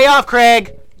fired on your day off,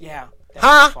 Craig? Yeah. That's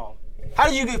your fault. How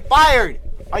did you get fired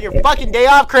on your fucking day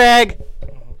off, Craig?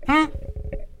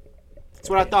 That's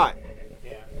what I thought.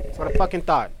 Yeah. That's what I fucking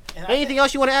thought. Anything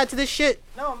else you want to add to this shit?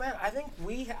 No, man. I think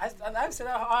I've said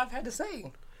all I've had to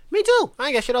say. Me too. I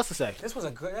ain't got shit else to say. This was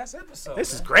a good ass episode.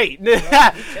 This is great. You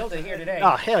killed it here today.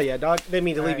 Oh hell yeah, dog. Didn't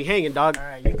mean to leave you hanging, dog. All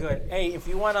right, you good. Hey, if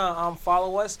you wanna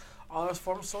follow us, all our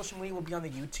forms of social media will be on the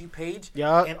YouTube page,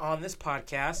 and on this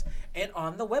podcast, and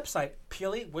on the website,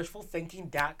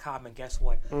 purelywishfulthinking.com. And guess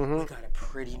what? We got a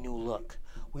pretty new look.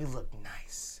 We look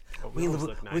nice. We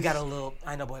got a little.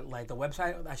 I know, but like the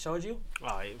website I showed you,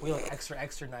 we look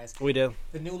extra nice. We do.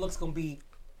 The new look's gonna be.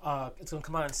 It's gonna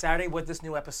come out on Saturday with this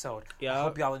new episode. Yeah. I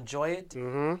hope y'all enjoy it.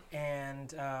 And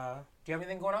do you have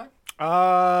anything going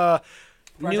on?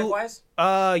 Project-wise?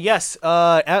 Yes.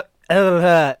 I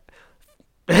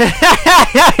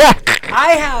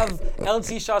have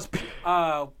LT Shaw's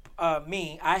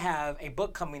I have a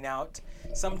book coming out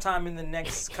sometime in the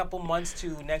next couple months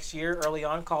to next year, early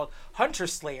on, called Hunter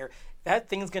Slayer. That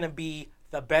thing's gonna be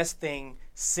the best thing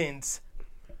since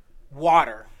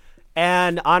water.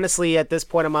 And honestly, at this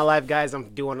point in my life, guys,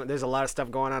 there's a lot of stuff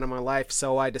going on in my life,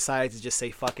 so I decided to just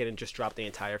say fuck it and just drop the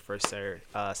entire first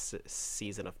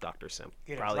season of Dr. Sim.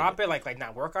 You gonna drop it, like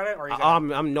not work on it, or you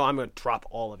I'm gonna drop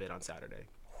all of it on Saturday,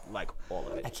 like all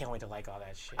of it. I can't wait to like all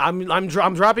that shit. I'm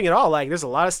dropping it all. Like there's a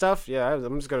lot of stuff. Yeah,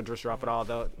 I'm just gonna just drop it all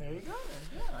though. There you go.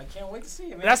 Yeah, I can't wait to see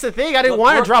it, man. That's the thing. I didn't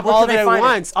want to drop all of it at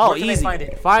once. Oh, easy.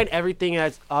 Find everything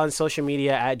on social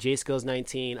media at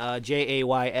JaySkillz19.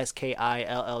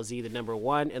 JaySkillz, the number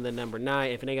 1 and the number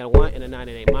 9. If it ain't got a 1 and a 9,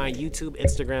 it ain't mine. YouTube,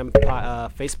 Instagram,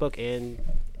 Facebook, and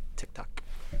TikTok.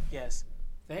 Yes.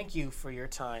 Thank you for your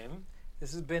time.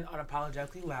 This has been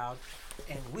Unapologetically Loud,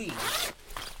 and we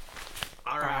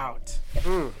are out.